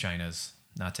 because China's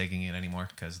not taking it anymore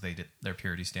because their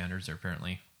purity standards are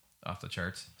apparently off the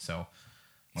charts. So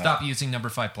stop using number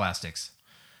 5 plastics.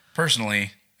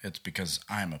 Personally, it's because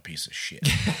I'm a piece of shit.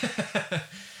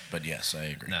 But yes, I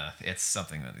agree. No, it's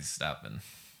something that needs to stop.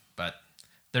 But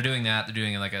they're doing that. They're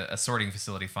doing like a sorting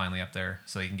facility finally up there,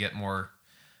 so you can get more.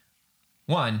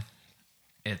 One,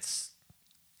 it's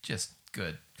just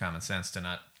good common sense to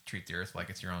not treat the earth like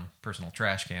it's your own personal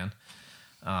trash can,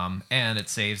 and it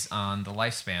saves on the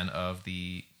lifespan of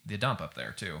the dump up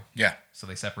there too. Yeah. So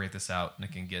they separate this out, and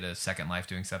it can get a second life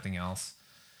doing something else.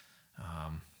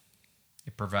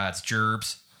 It provides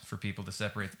gerbs for people to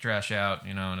separate the trash out,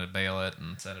 and to bale it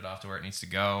and send it off to where it needs to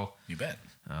go. You bet.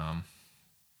 I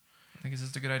think it's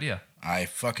just a good idea. I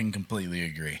fucking completely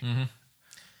agree. Mm-hmm.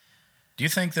 Do you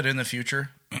think that in the future,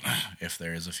 if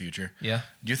there is a future, do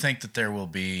you think that there will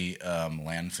be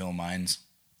landfill mines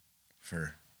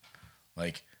for,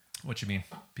 like... What you mean?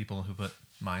 People who put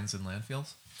mines in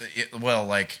landfills? Well,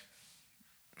 like,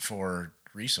 for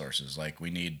resources. Like, we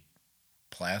need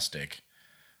plastic.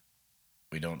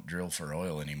 We don't drill for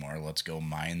oil anymore. Let's go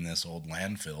mine this old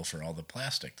landfill for all the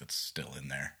plastic that's still in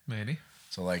there. Maybe.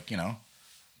 So, like,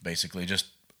 basically just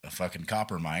a fucking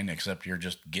copper mine, except you're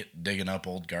just digging up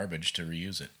old garbage to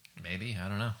reuse it. Maybe. I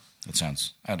don't know. That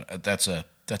sounds... That's a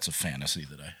fantasy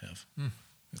that I have.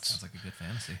 It sounds like a good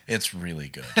fantasy. It's really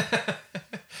good.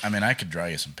 I mean, I could draw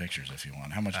you some pictures if you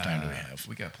want. How much time do we have?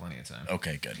 We got plenty of time.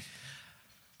 Okay, good.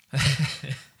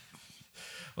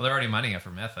 Well, they're already mining it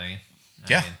for methane.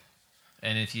 Yeah.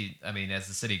 And as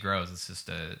the city grows, it's just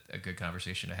a good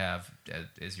conversation to have.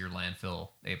 Is your landfill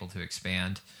able to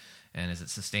expand, and is it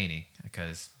sustaining?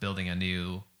 Because building a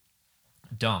new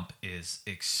dump is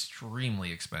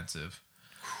extremely expensive,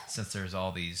 since there's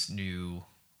all these new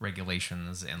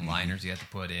regulations and liners you have to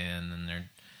put in, and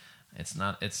it's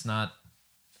not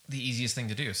the easiest thing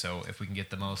to do. So if we can get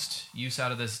the most use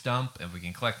out of this dump, if we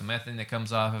can collect the methane that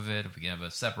comes off of it, if we can have a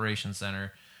separation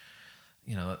center,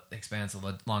 that expands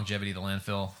the longevity of the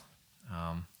landfill,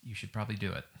 you should probably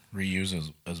do it.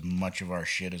 Reuse as much of our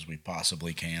shit as we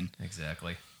possibly can.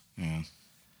 Exactly. Yeah.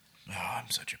 Oh, I'm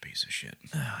such a piece of shit.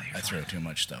 Oh, I throw too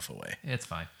much stuff away. It's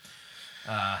fine.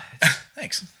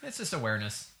 Thanks. It's just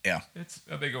awareness. Yeah. It's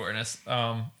a big awareness.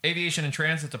 Aviation and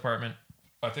Transit Department,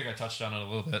 I think I touched on it a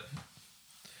little bit.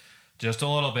 Just a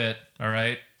little bit, all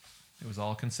right? It was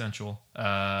all consensual.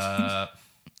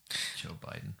 Joe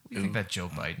Biden. What do you think that Joe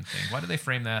Biden thing? Why do they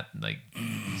frame that like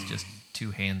he's just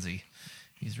too handsy?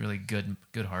 He's really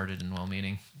good-hearted and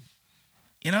well-meaning.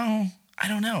 I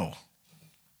don't know.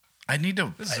 I need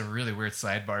to... This is a really weird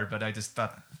sidebar, but I just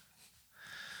thought...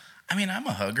 I mean, I'm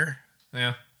a hugger.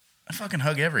 Yeah. I fucking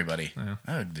hug everybody. Yeah.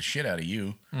 I hug the shit out of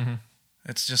you. Mm-hmm.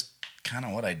 It's just kind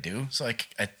of what I do. So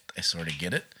I sort of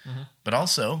get it. Mm-hmm. But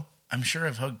also, I'm sure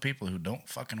I've hugged people who don't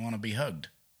fucking want to be hugged.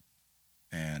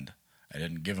 And I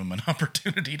didn't give them an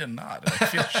opportunity to not. I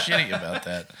feel shitty about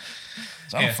that.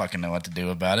 So I don't fucking know what to do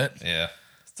about it. Yeah.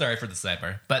 Sorry for the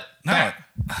sidebar. But no,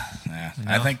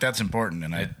 I think that's important,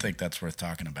 and I think that's worth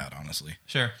talking about, honestly.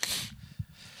 Sure.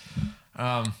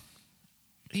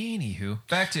 Anywho,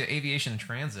 back to aviation and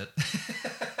transit.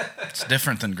 It's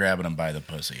different than grabbing them by the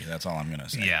pussy. That's all I'm going to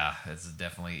say. Yeah, it's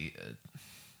definitely...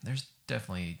 there's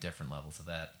definitely different levels of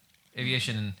that.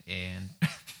 Aviation and...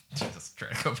 Just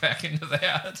try to go back into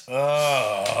that.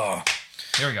 Oh.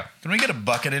 Here we go. Can we get a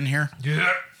bucket in here?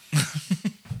 Yeah.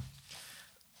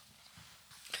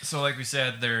 So like we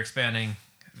said, they're expanding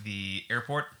the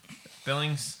airport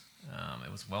Billings.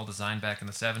 It was well designed back in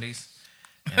the 70s.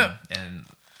 And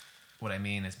what I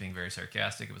mean is being very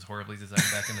sarcastic. It was horribly designed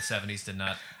back in the 70s. Did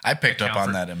not. I picked up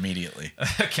on that immediately.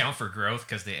 Account for growth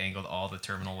because they angled all the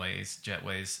terminal ways,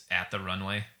 jetways at the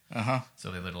runway.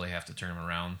 So they literally have to turn them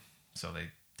around so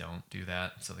they don't do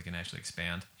that, so they can actually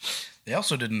expand. They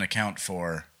also didn't account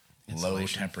for low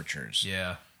temperatures.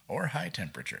 Yeah. Or high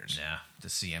temperatures. Yeah,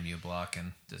 just CMU block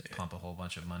and just pump a whole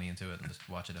bunch of money into it and just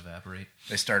watch it evaporate.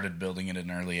 They started building it in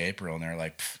early April, and they're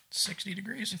like, 60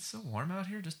 degrees? It's so warm out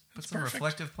here. Just put some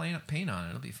reflective paint on it.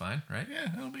 It'll be fine, right?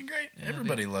 Yeah, it'll be great. Yeah,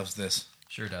 everybody loves this.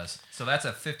 Sure does. So that's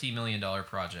a $50 million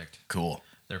project. Cool.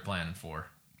 They're planning for.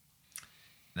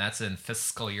 And that's in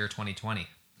fiscal year 2020.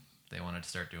 They wanted to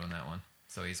start doing that one.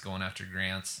 So he's going after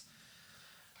grants.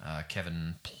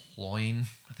 Kevin Ployne,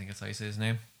 I think that's how you say his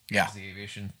name. Yeah. He's the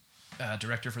aviation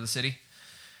director for the city.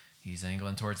 He's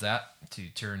angling towards that to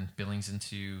turn Billings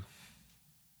into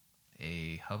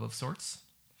a hub of sorts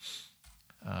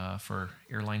for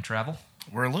airline travel.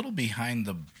 We're a little behind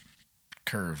the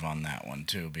curve on that one,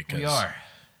 too, because we are.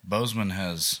 Bozeman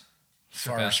has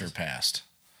far surpassed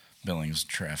Billings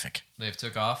traffic. They've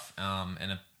took off,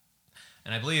 and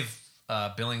I believe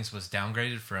Billings was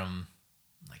downgraded from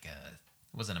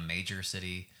it wasn't a major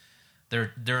city.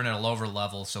 They're in a lower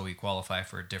level, so we qualify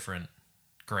for different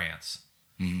grants,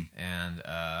 and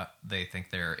they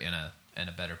think they're in a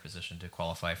better position to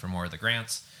qualify for more of the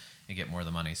grants and get more of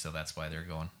the money. So that's why they're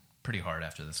going pretty hard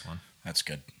after this one. That's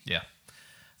good. Yeah.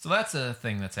 So that's a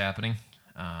thing that's happening.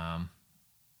 A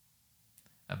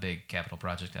big capital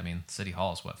project. I mean, City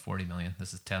Hall is what, $40 million.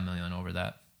 This is $10 million over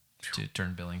that to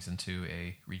turn Billings into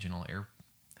a regional air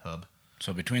hub.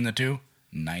 So between the two,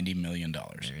 $90 million.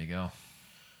 There you go.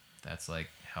 That's like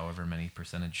however many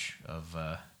percentage of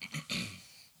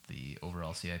the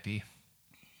overall CIP,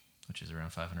 which is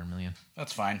around $500 million.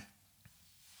 That's fine.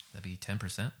 That'd be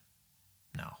 10%?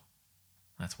 No,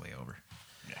 that's way over.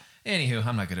 Yeah. Anywho,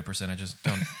 I'm not good at percentages.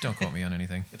 Don't quote me on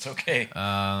anything. It's okay.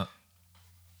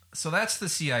 So that's the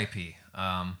CIP.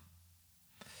 I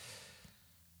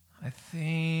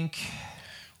think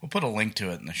we'll put a link to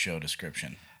it in the show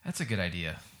description. That's a good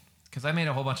idea because I made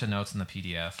a whole bunch of notes in the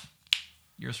PDF.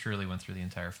 Yours truly went through the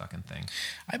entire fucking thing.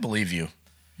 I believe you.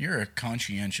 You're a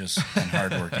conscientious and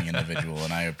hardworking individual,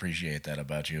 and I appreciate that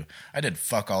about you. I did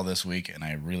fuck all this week, and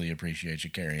I really appreciate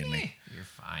you carrying me. You're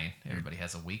fine. Everybody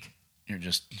has a week. You're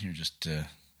just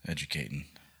educating.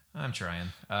 I'm trying.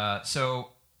 So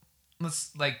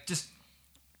let's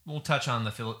we'll touch on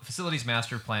the facilities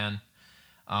master plan.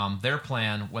 Their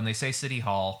plan, when they say City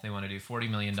Hall, they want to do $40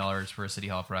 million for a City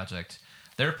Hall project.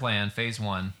 Their plan, phase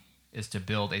 1, is to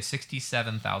build a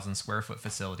 67,000 square foot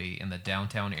facility in the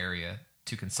downtown area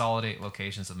to consolidate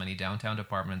locations of many downtown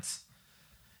departments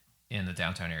in the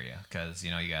downtown area. Because,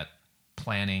 you got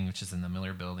planning, which is in the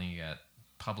Miller building. You got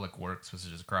public works, which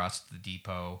is across the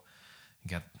depot. You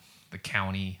got the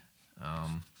county.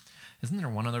 Isn't there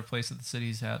one other place that the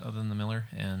city's at other than the Miller?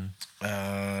 And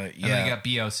then you got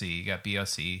BOC. You got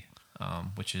BOC,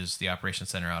 which is the operations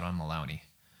center out on Maloney.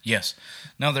 Yes.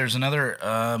 Now there's another.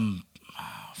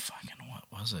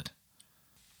 What was it?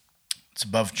 It's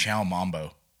above Chow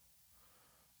Mambo.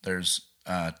 There's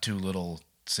 2 little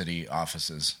city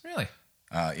offices. Really?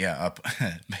 Up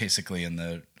basically in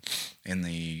the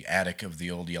attic of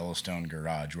the old Yellowstone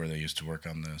garage where they used to work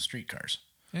on the streetcars.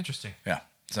 Interesting. Yeah.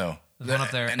 So there's one up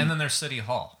there, and then there's City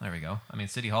Hall. There we go. I mean,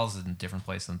 City Hall's in a different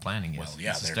place than planning is. Well,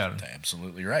 yeah, they're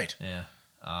absolutely right. Yeah.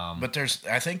 But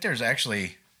I think there's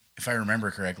actually, if I remember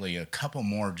correctly, a couple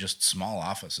more just small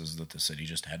offices that the city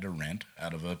just had to rent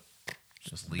out of a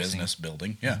business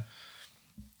building. Yeah.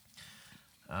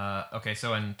 Okay,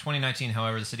 so in 2019,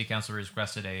 however, the city council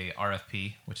requested a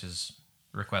RFP, which is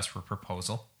request for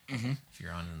proposal, if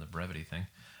you're on the brevity thing,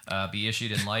 be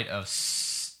issued in light of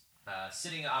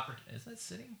sitting opportunities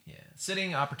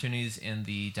in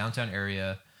the downtown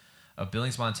area of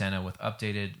Billings, Montana, with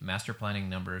updated master planning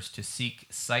numbers to seek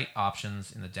site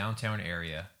options in the downtown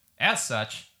area. As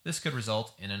such, this could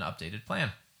result in an updated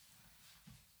plan.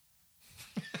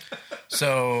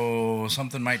 So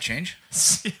something might change?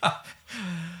 Yeah.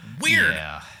 Weird.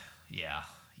 Yeah.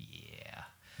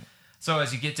 So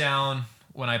as you get down,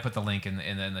 when I put the link in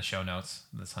the show notes,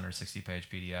 this 160-page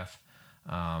PDF,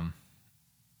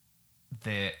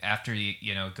 after you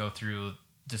go through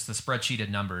just the spreadsheet of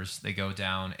numbers, they go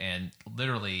down and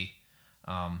literally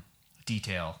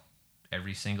detail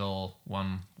every single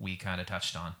one we kind of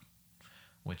touched on,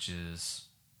 which is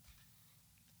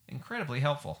incredibly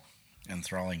helpful.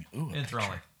 Enthralling. Ooh,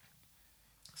 enthralling.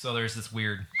 So there's this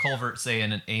weird culvert, say,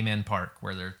 in an Amen Park,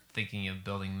 where they're thinking of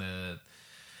building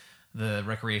the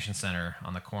recreation center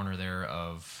on the corner there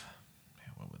of,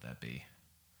 what would that be?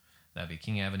 That'd be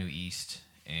King Avenue East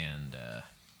and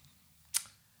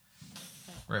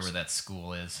Right where that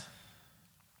school is.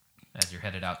 As you're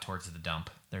headed out towards the dump.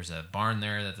 There's a barn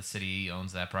there that the city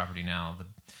owns that property now. The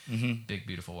big,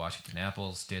 beautiful Washington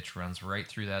Apples ditch runs right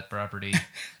through that property.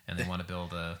 And they want to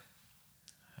build a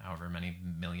however many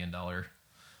 $1 million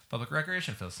public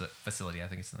recreation facility. I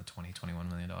think it's in the $21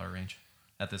 million range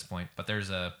at this point. But it's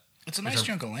a nice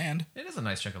chunk of land. It is a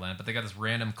nice chunk of land, but they got this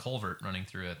random culvert running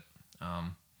through it.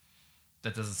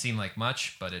 That doesn't seem like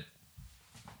much, but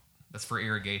that's for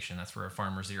irrigation. That's for a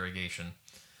farmer's irrigation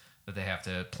that they have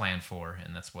to plan for,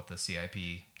 and that's what the CIP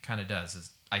kind of does,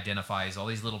 is identifies all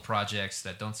these little projects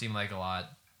that don't seem like a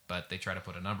lot, but they try to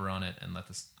put a number on it and let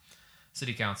the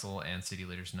city council and city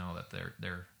leaders know that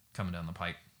they're coming down the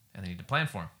pipe and they need to plan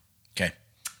for them. Okay.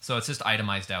 So it's just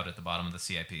itemized out at the bottom of the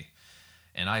CIP,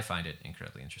 and I find it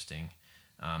incredibly interesting,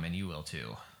 and you will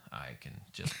too. I can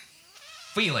just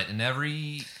feel it in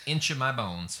every inch of my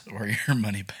bones. Or your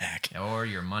money back. Or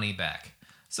your money back.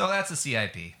 So that's the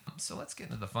CIP. So let's get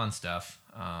into the fun stuff.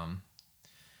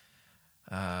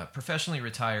 Professionally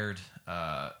retired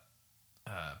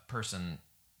person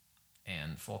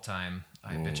and full-time,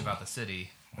 I bitch about the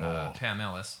city, Pam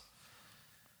Ellis,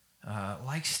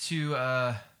 likes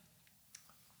to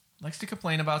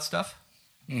complain about stuff.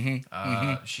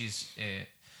 She's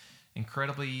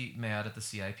incredibly mad at the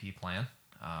CIP plan.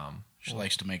 She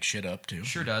likes to make shit up, too.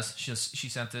 Sure does. She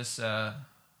sent this...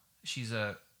 she's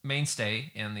a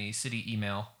mainstay in the city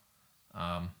email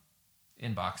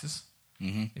inboxes.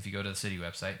 If you go to the city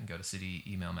website and go to city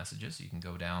email messages, you can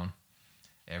go down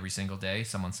every single day.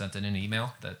 Someone sent in an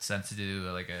email that's sent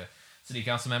to like a city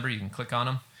council member. You can click on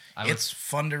them. It's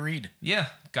fun to read. Yeah.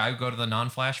 Go to the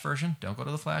non-flash version. Don't go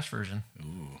to the flash version.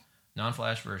 Ooh.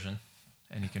 Non-flash version.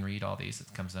 And you can read all these.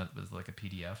 It comes out with like a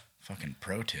PDF. Fucking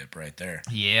pro tip right there.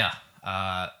 Yeah.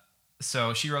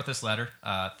 So she wrote this letter.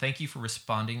 Thank you for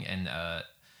responding and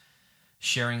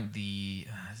sharing the...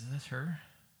 is this her?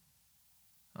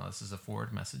 Oh, this is a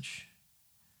forward message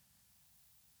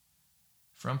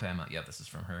from Pamela. Yeah, this is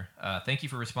from her. Thank you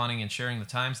for responding and sharing the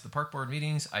times of the park board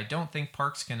meetings. I don't think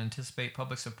parks can anticipate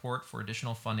public support for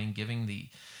additional funding, given the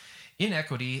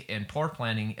inequity and poor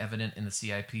planning evident in the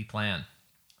CIP plan.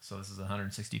 So this is a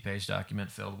 160-page document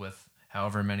filled with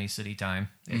however many city time.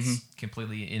 It's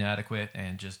completely inadequate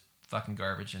and just fucking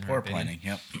garbage in her opinion. Poor planning,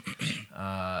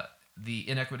 yep. The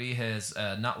inequity has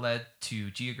not led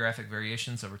to geographic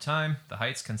variations over time. The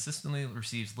Heights consistently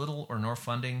receives little or no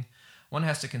funding. One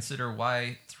has to consider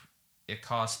why it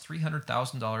costs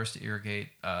 $300,000 to irrigate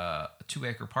a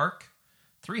 2-acre park,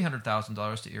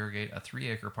 $300,000 to irrigate a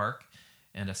 3-acre park,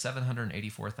 and a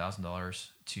 $784,000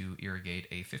 to irrigate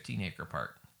a 15-acre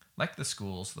park. Like the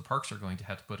schools, the parks are going to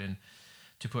have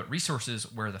to put resources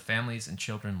where the families and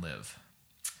children live.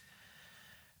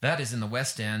 That is in the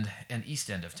west end and east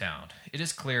end of town. It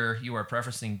is clear you are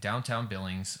preferencing downtown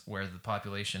Billings, where the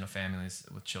population of families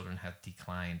with children have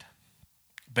declined.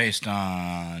 Based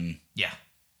on... Yeah.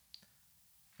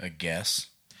 A guess?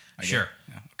 Sure.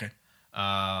 Yeah, okay.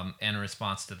 And in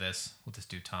response to this, we'll just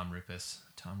do Tom Rupis.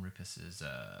 Tom Rupis is...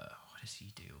 what does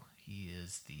he do? He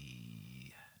is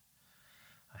the...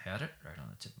 I had it right on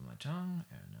the tip of my tongue,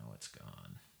 and now it's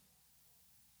gone.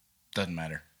 Doesn't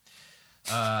matter.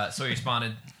 So he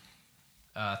responded,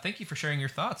 thank you for sharing your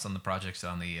thoughts on the projects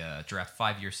on the draft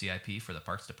 5-year CIP for the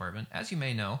Parks Department. As you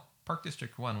may know, Park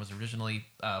District 1 was originally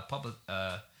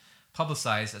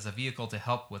publicized as a vehicle to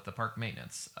help with the park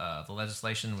maintenance. The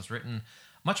legislation was written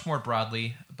much more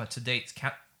broadly, but to date,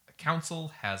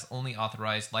 Council has only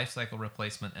authorized life cycle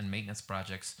replacement and maintenance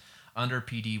projects under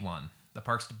PD1. The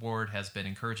Parks Board has been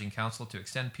encouraging Council to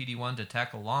extend PD1 to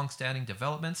tackle long-standing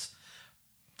development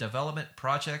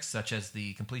projects such as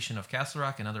the completion of Castle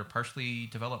Rock and other partially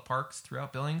developed parks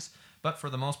throughout Billings, but for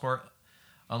the most part,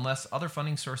 unless other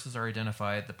funding sources are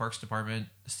identified, the Parks Department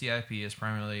CIP is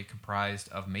primarily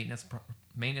comprised of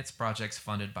maintenance projects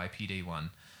funded by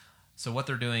PD1. So what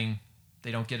they're doing,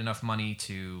 they don't get enough money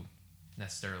to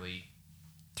necessarily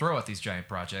throw at these giant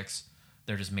projects.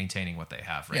 They're just maintaining what they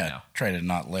have right now. Try to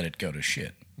not let it go to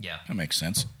shit. Yeah. That makes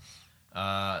sense.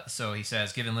 So he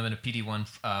says, given limited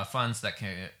PD1 funds that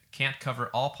can't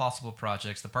cover all possible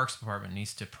projects, the Parks Department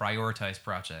needs to prioritize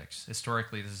projects.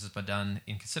 Historically, this has been done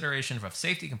in consideration of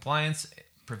safety, compliance,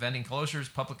 preventing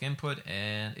closures, public input,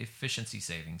 and efficiency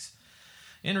savings.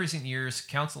 In recent years,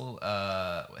 Council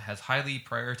has highly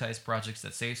prioritized projects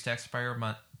that save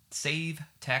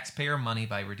taxpayer money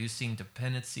by reducing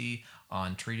dependency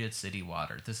on treated city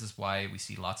water. This is why we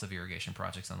see lots of irrigation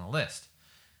projects on the list.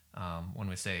 When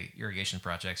we say irrigation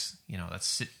projects,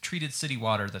 that's treated city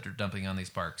water that they're dumping on these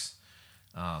parks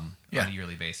on a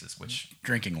yearly basis, which...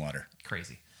 Drinking water.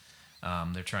 Crazy.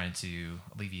 they're trying to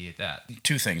alleviate that.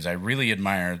 Two things. I really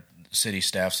admire city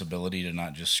staff's ability to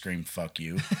not just scream "fuck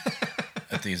you"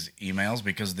 at these emails,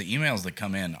 because the emails that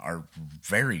come in are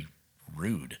very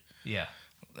rude. Yeah.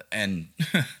 And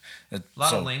a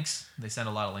lot of links. They send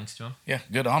a lot of links to them. Yeah,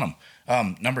 good on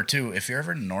them. Number two, if you're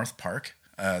ever in North Park,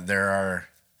 there are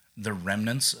the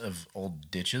remnants of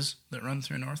old ditches that run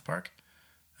through North Park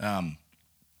that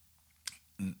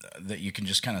you can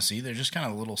just kind of see. They're just kind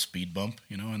of a little speed bump,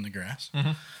 in the grass.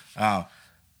 Mm-hmm.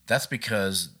 That's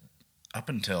because up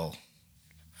until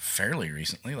fairly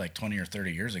recently, like 20 or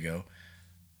 30 years ago,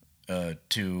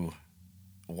 to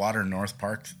water North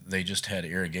Park, they just had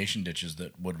irrigation ditches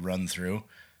that would run through,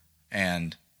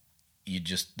 and they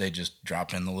just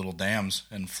drop in the little dams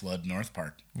and flood North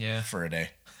Park for a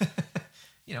day.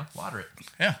 Water it.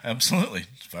 Yeah, absolutely.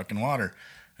 It's fucking water.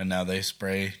 And now they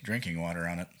spray drinking water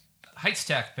on it. Heights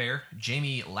taxpayer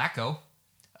Jamie Lacko,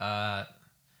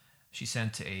 she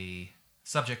sent a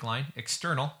subject line,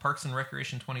 external Parks and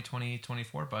Recreation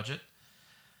 2020-24 budget.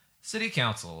 City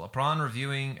Council, upon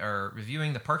reviewing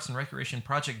the Parks and Recreation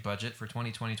project budget for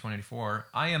 2020-24,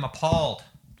 I am appalled.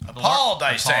 Appalled,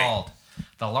 I say.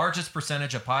 The largest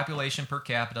percentage of population per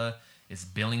capita is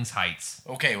Billings Heights.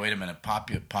 Okay, wait a minute.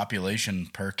 Population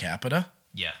per capita?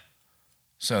 Yeah.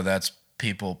 So that's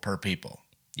people per people.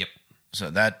 Yep.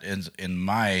 So that is, in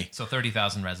my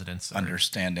 30,000 residents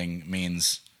understanding,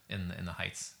 means in the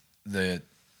Heights. The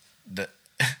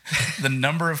the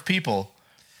number of people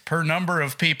per number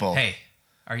of people. Hey,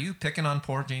 are you picking on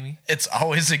poor Jamie? It's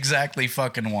always exactly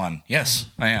fucking one. Yes,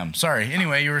 I am. Sorry.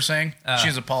 Anyway, you were saying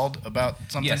she's appalled about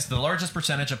something? Yes, the largest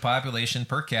percentage of population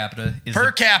per capita is...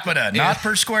 Per capita, not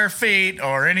per square feet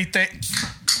or anything.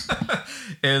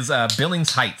 is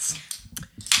Billings Heights.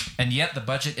 And yet the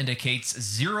budget indicates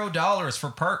 $0 for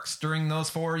parks during those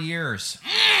 4 years.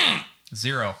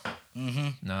 Zero.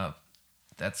 Mm-hmm. No,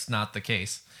 that's not the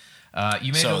case.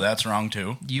 That's wrong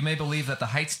too. You may believe that the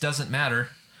Heights doesn't matter.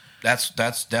 That's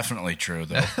definitely true,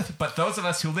 though. But those of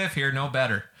us who live here know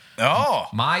better. Oh.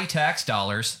 My tax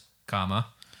dollars,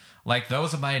 like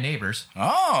those of my neighbors,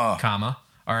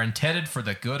 are intended for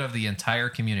the good of the entire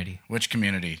community. Which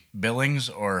community? Billings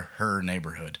or her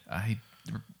neighborhood?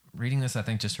 Reading this, I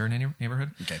think just her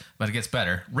neighborhood. Okay. But it gets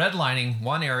better. Redlining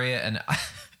one area and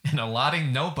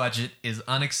allotting no budget is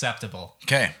unacceptable.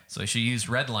 Okay. So she used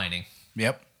redlining.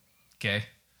 Yep. Okay.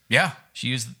 Yeah. She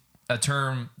used a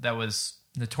term that was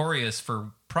notorious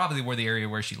for probably the area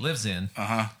where she lives in.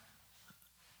 Uh-huh.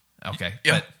 Okay.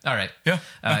 Yeah. But, all right. Yeah.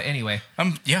 Anyway.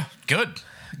 Yeah, good.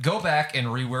 Go back and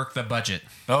rework the budget.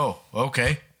 Oh,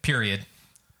 okay. Period.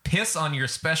 Piss on your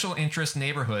special interest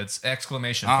neighborhoods! !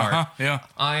 Yeah.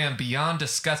 I am beyond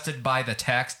disgusted by the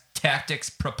tax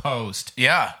tactics proposed.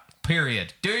 Yeah.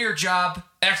 Do your job! !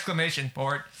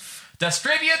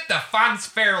 Distribute the funds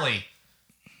fairly.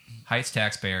 Heights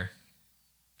taxpayer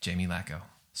Jamie Lacko.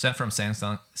 Sent from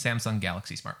Samsung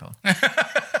Galaxy smartphone.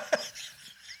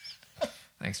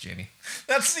 Thanks, Jamie.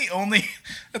 That's the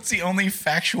only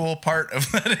factual part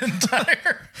of that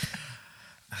entire.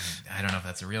 I don't know if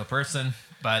that's a real person,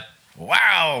 but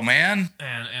wow, man.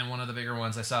 And one of the bigger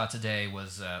ones I saw today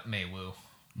was Mei Wu.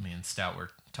 Me and Stout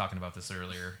were talking about this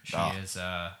earlier. She is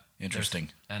interesting.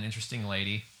 An interesting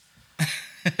lady,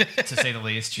 to say the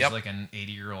least. She's like an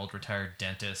 80-year-old retired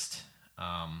dentist.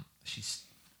 She's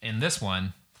in this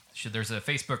one. There's a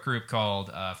Facebook group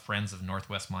called Friends of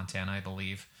Northwest Montana, I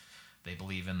believe. They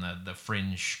believe in the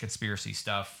fringe conspiracy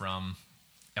stuff from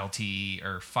LTE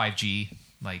or 5G,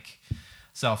 like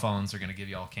cell phones are going to give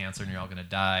you all cancer and you're all going to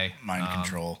die. Mind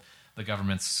control. The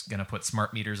government's going to put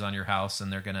smart meters on your house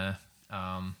and they're going to,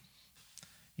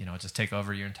 just take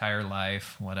over your entire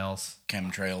life. What else?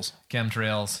 Chemtrails.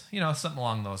 Something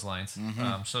along those lines.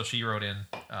 Mm-hmm. So she wrote in,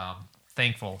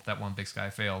 thankful that One Big Sky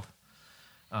failed.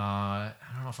 I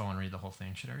don't know if I want to read the whole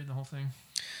thing. Should I read the whole thing?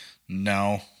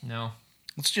 No.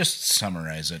 Let's just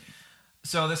summarize it.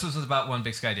 So this was about One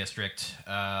Big Sky District.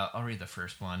 I'll read the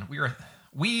first one.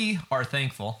 We are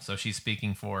thankful. So she's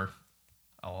speaking for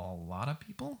a lot of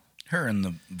people? Her and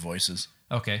the voices.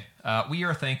 Okay. We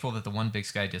are thankful that the One Big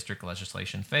Sky District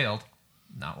legislation failed,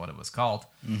 not what it was called,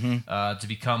 to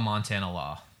become Montana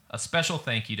law. A special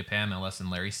thank you to Pam Ellis and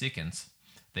Larry Seekins.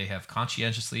 They have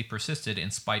conscientiously persisted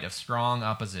in spite of strong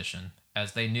opposition,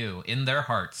 as they knew in their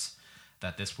hearts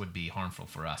that this would be harmful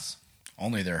for us.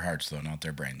 Only their hearts, though, not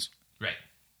their brains. Right.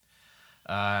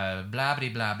 Blah, blah,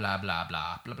 blah, blah, blah,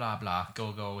 blah, blah, blah, blah.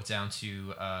 Go down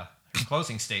to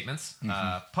closing statements.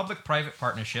 Public-private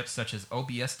partnerships such as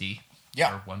OBSD,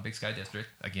 or One Big Sky District,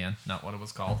 again, not what it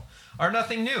was called, are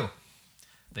nothing new.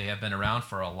 They have been around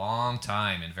for a long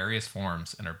time in various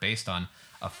forms and are based on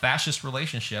a fascist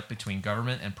relationship between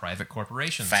government and private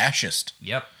corporations. Fascist.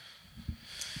 Yep.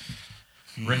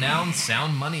 Renowned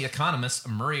sound money economist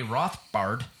Murray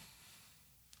Rothbard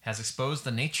has exposed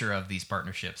the nature of these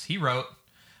partnerships. He wrote,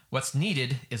 "What's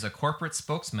needed is a corporate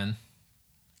spokesman,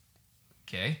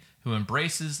 who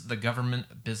embraces the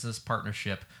government-business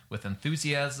partnership with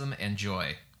enthusiasm and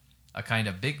joy. A kind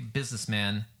of big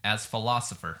businessman as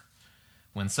philosopher.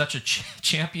 When such a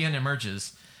champion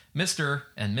emerges, Mr.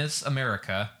 and Miss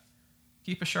America,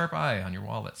 keep a sharp eye on your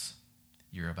wallets.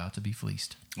 You're about to be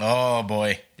fleeced." Oh,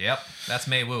 boy. Yep, that's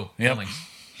May Wu. Yep. Billings.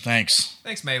 Thanks.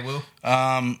 Thanks, May Wu.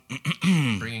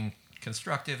 Bringing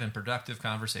constructive and productive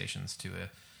conversations to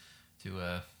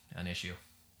an issue.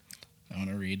 I want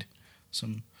to read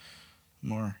some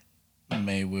more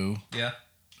May Wu. Yeah.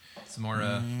 Some more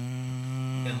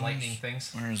enlightening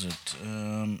things. Where is it?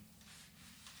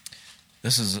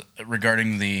 This is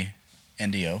regarding the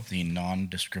NDO, the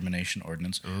Non-Discrimination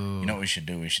Ordinance. Ooh. You know what we should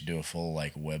do? We should do a full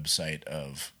website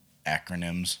of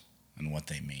acronyms and what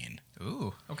they mean.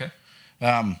 Ooh, okay.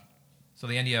 So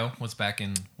the NDO was back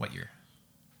in what year?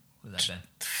 What has that been?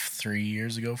 3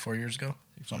 years ago, 4 years ago?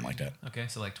 Something like that. Okay,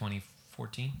 so like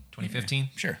 2014, 2015? Yeah,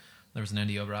 sure. There was an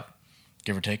NDO drop.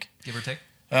 Give or take. Give or take?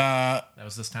 That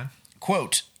was this time?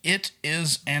 Quote, "It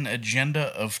is an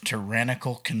agenda of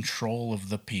tyrannical control of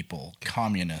the people,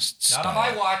 communist style." Not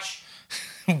on my watch.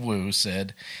 Wu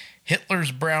said,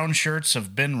 "Hitler's brown shirts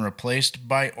have been replaced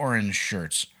by orange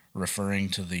shirts," referring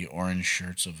to the orange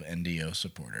shirts of NDO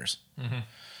supporters. Mm-hmm.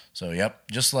 So, yep,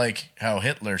 just like how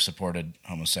Hitler supported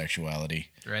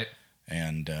homosexuality. Right.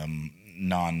 And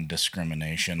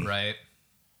non-discrimination. Right.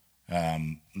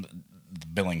 The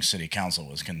Billings City Council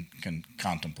was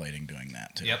contemplating doing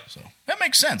that, too. Yep. So that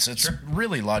makes sense. It's a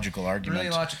really logical argument.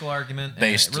 Really logical argument.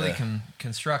 Based, and really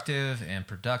constructive and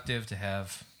productive to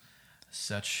have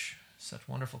such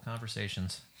wonderful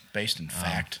conversations. Based in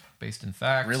fact. Based in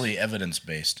fact. Really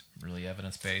evidence-based. Really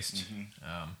evidence-based.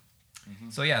 Mm-hmm.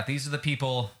 So, yeah, these are the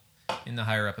people in the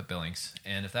higher up at Billings.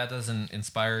 And if that doesn't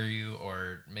inspire you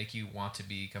or make you want to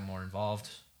become more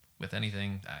involved with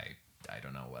anything, I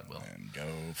don't know what will. And go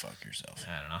fuck yourself.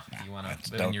 I don't know. If you want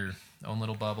to live in your own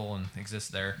little bubble and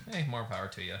exist there, more power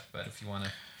to you. But if you want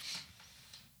to,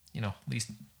 at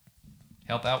least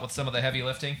help out with some of the heavy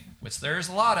lifting, which there's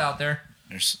a lot out there.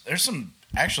 There's some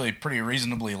actually pretty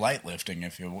reasonably light lifting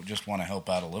if you just want to help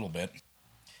out a little bit.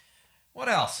 What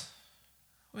else?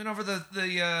 Went over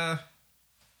the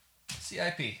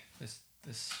CIP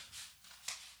this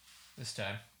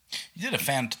time. You did a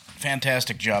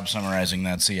fantastic job summarizing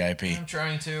that CIP. I'm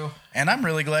trying to. And I'm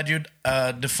really glad you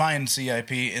defined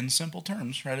CIP in simple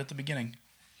terms right at the beginning.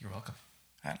 You're welcome.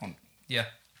 I don't... Yeah.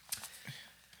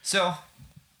 So,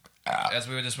 as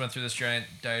we just went through this giant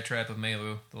diatribe of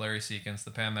Melu, the Larry Seekins,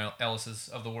 the Pam Ellises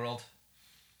of the world,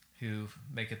 who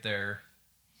make it their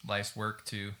life's work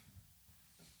to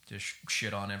just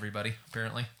shit on everybody,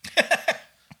 apparently.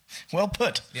 Well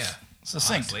put. Yeah.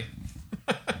 Succinct. Honestly.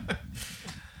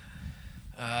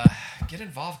 Get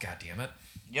involved, goddammit.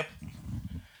 Yep.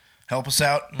 Help us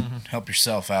out. Mm-hmm. Help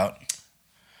yourself out.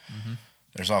 Mm-hmm.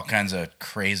 There's all kinds of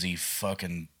crazy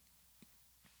fucking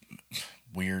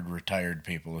weird retired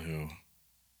people who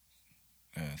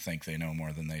think they know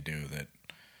more than they do, that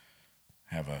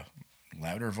have a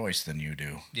louder voice than you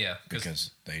do. Yeah.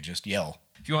 Because they just yell.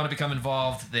 If you want to become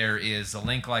involved, there is a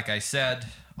link, like I said,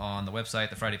 on the website,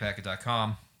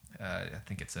 thefridaypacket.com. I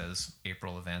think it says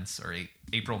April events or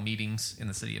April meetings in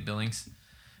the city of Billings.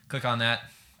 Click on that.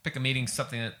 Pick a meeting,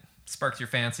 something that sparks your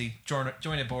fancy. Join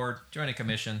a board, join a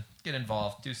commission, get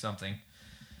involved, do something.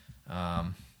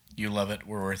 You love it.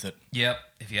 We're worth it. Yep.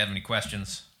 If you have any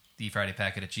questions,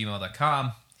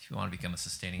 thefridaypacket@gmail.com. If you want to become a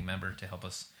sustaining member to help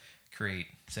us create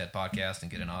said podcast and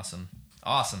get an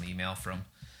awesome email from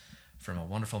a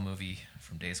wonderful movie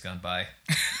from days gone by.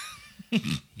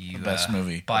 You, the best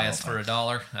movie. Buy us for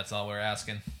 $1. That's all we're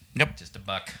asking. Yep. Just $1.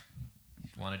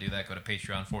 If you want to do that, go to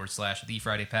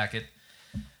Patreon/TheFridayPacket.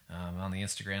 On the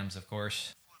Instagrams, of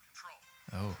course.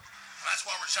 Oh. That's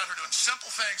why we're just out here doing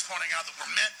simple things, pointing out that we're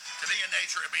meant to be in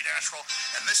nature and be natural.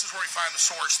 And this is where we find the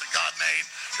source that God made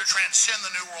to transcend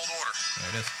the New World Order.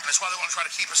 There it is. And that's why they want to try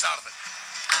to keep us out of it.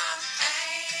 I'm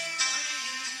angry.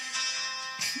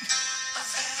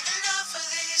 I've had enough of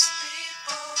these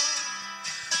people.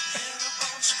 They're a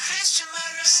bunch of Christian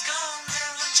murderers, scum,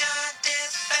 and giant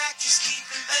death factories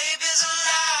keeping babies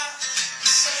alive.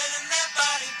 Selling their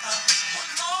body parts. What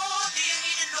more do you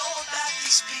need to know about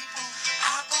these people?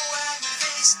 I go out and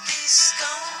face these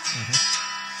scum.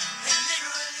 They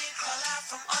literally crawl out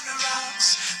from under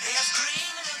rocks. They have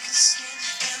green looking skin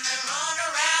and they run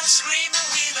around screaming,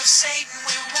 "We love Satan,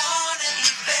 we wanna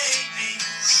eat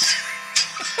babies."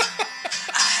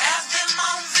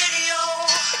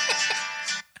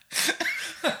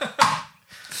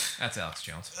 That's Alex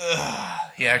Jones.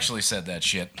 He actually said that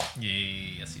shit.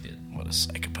 Yes, he did. What a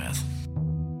psychopath.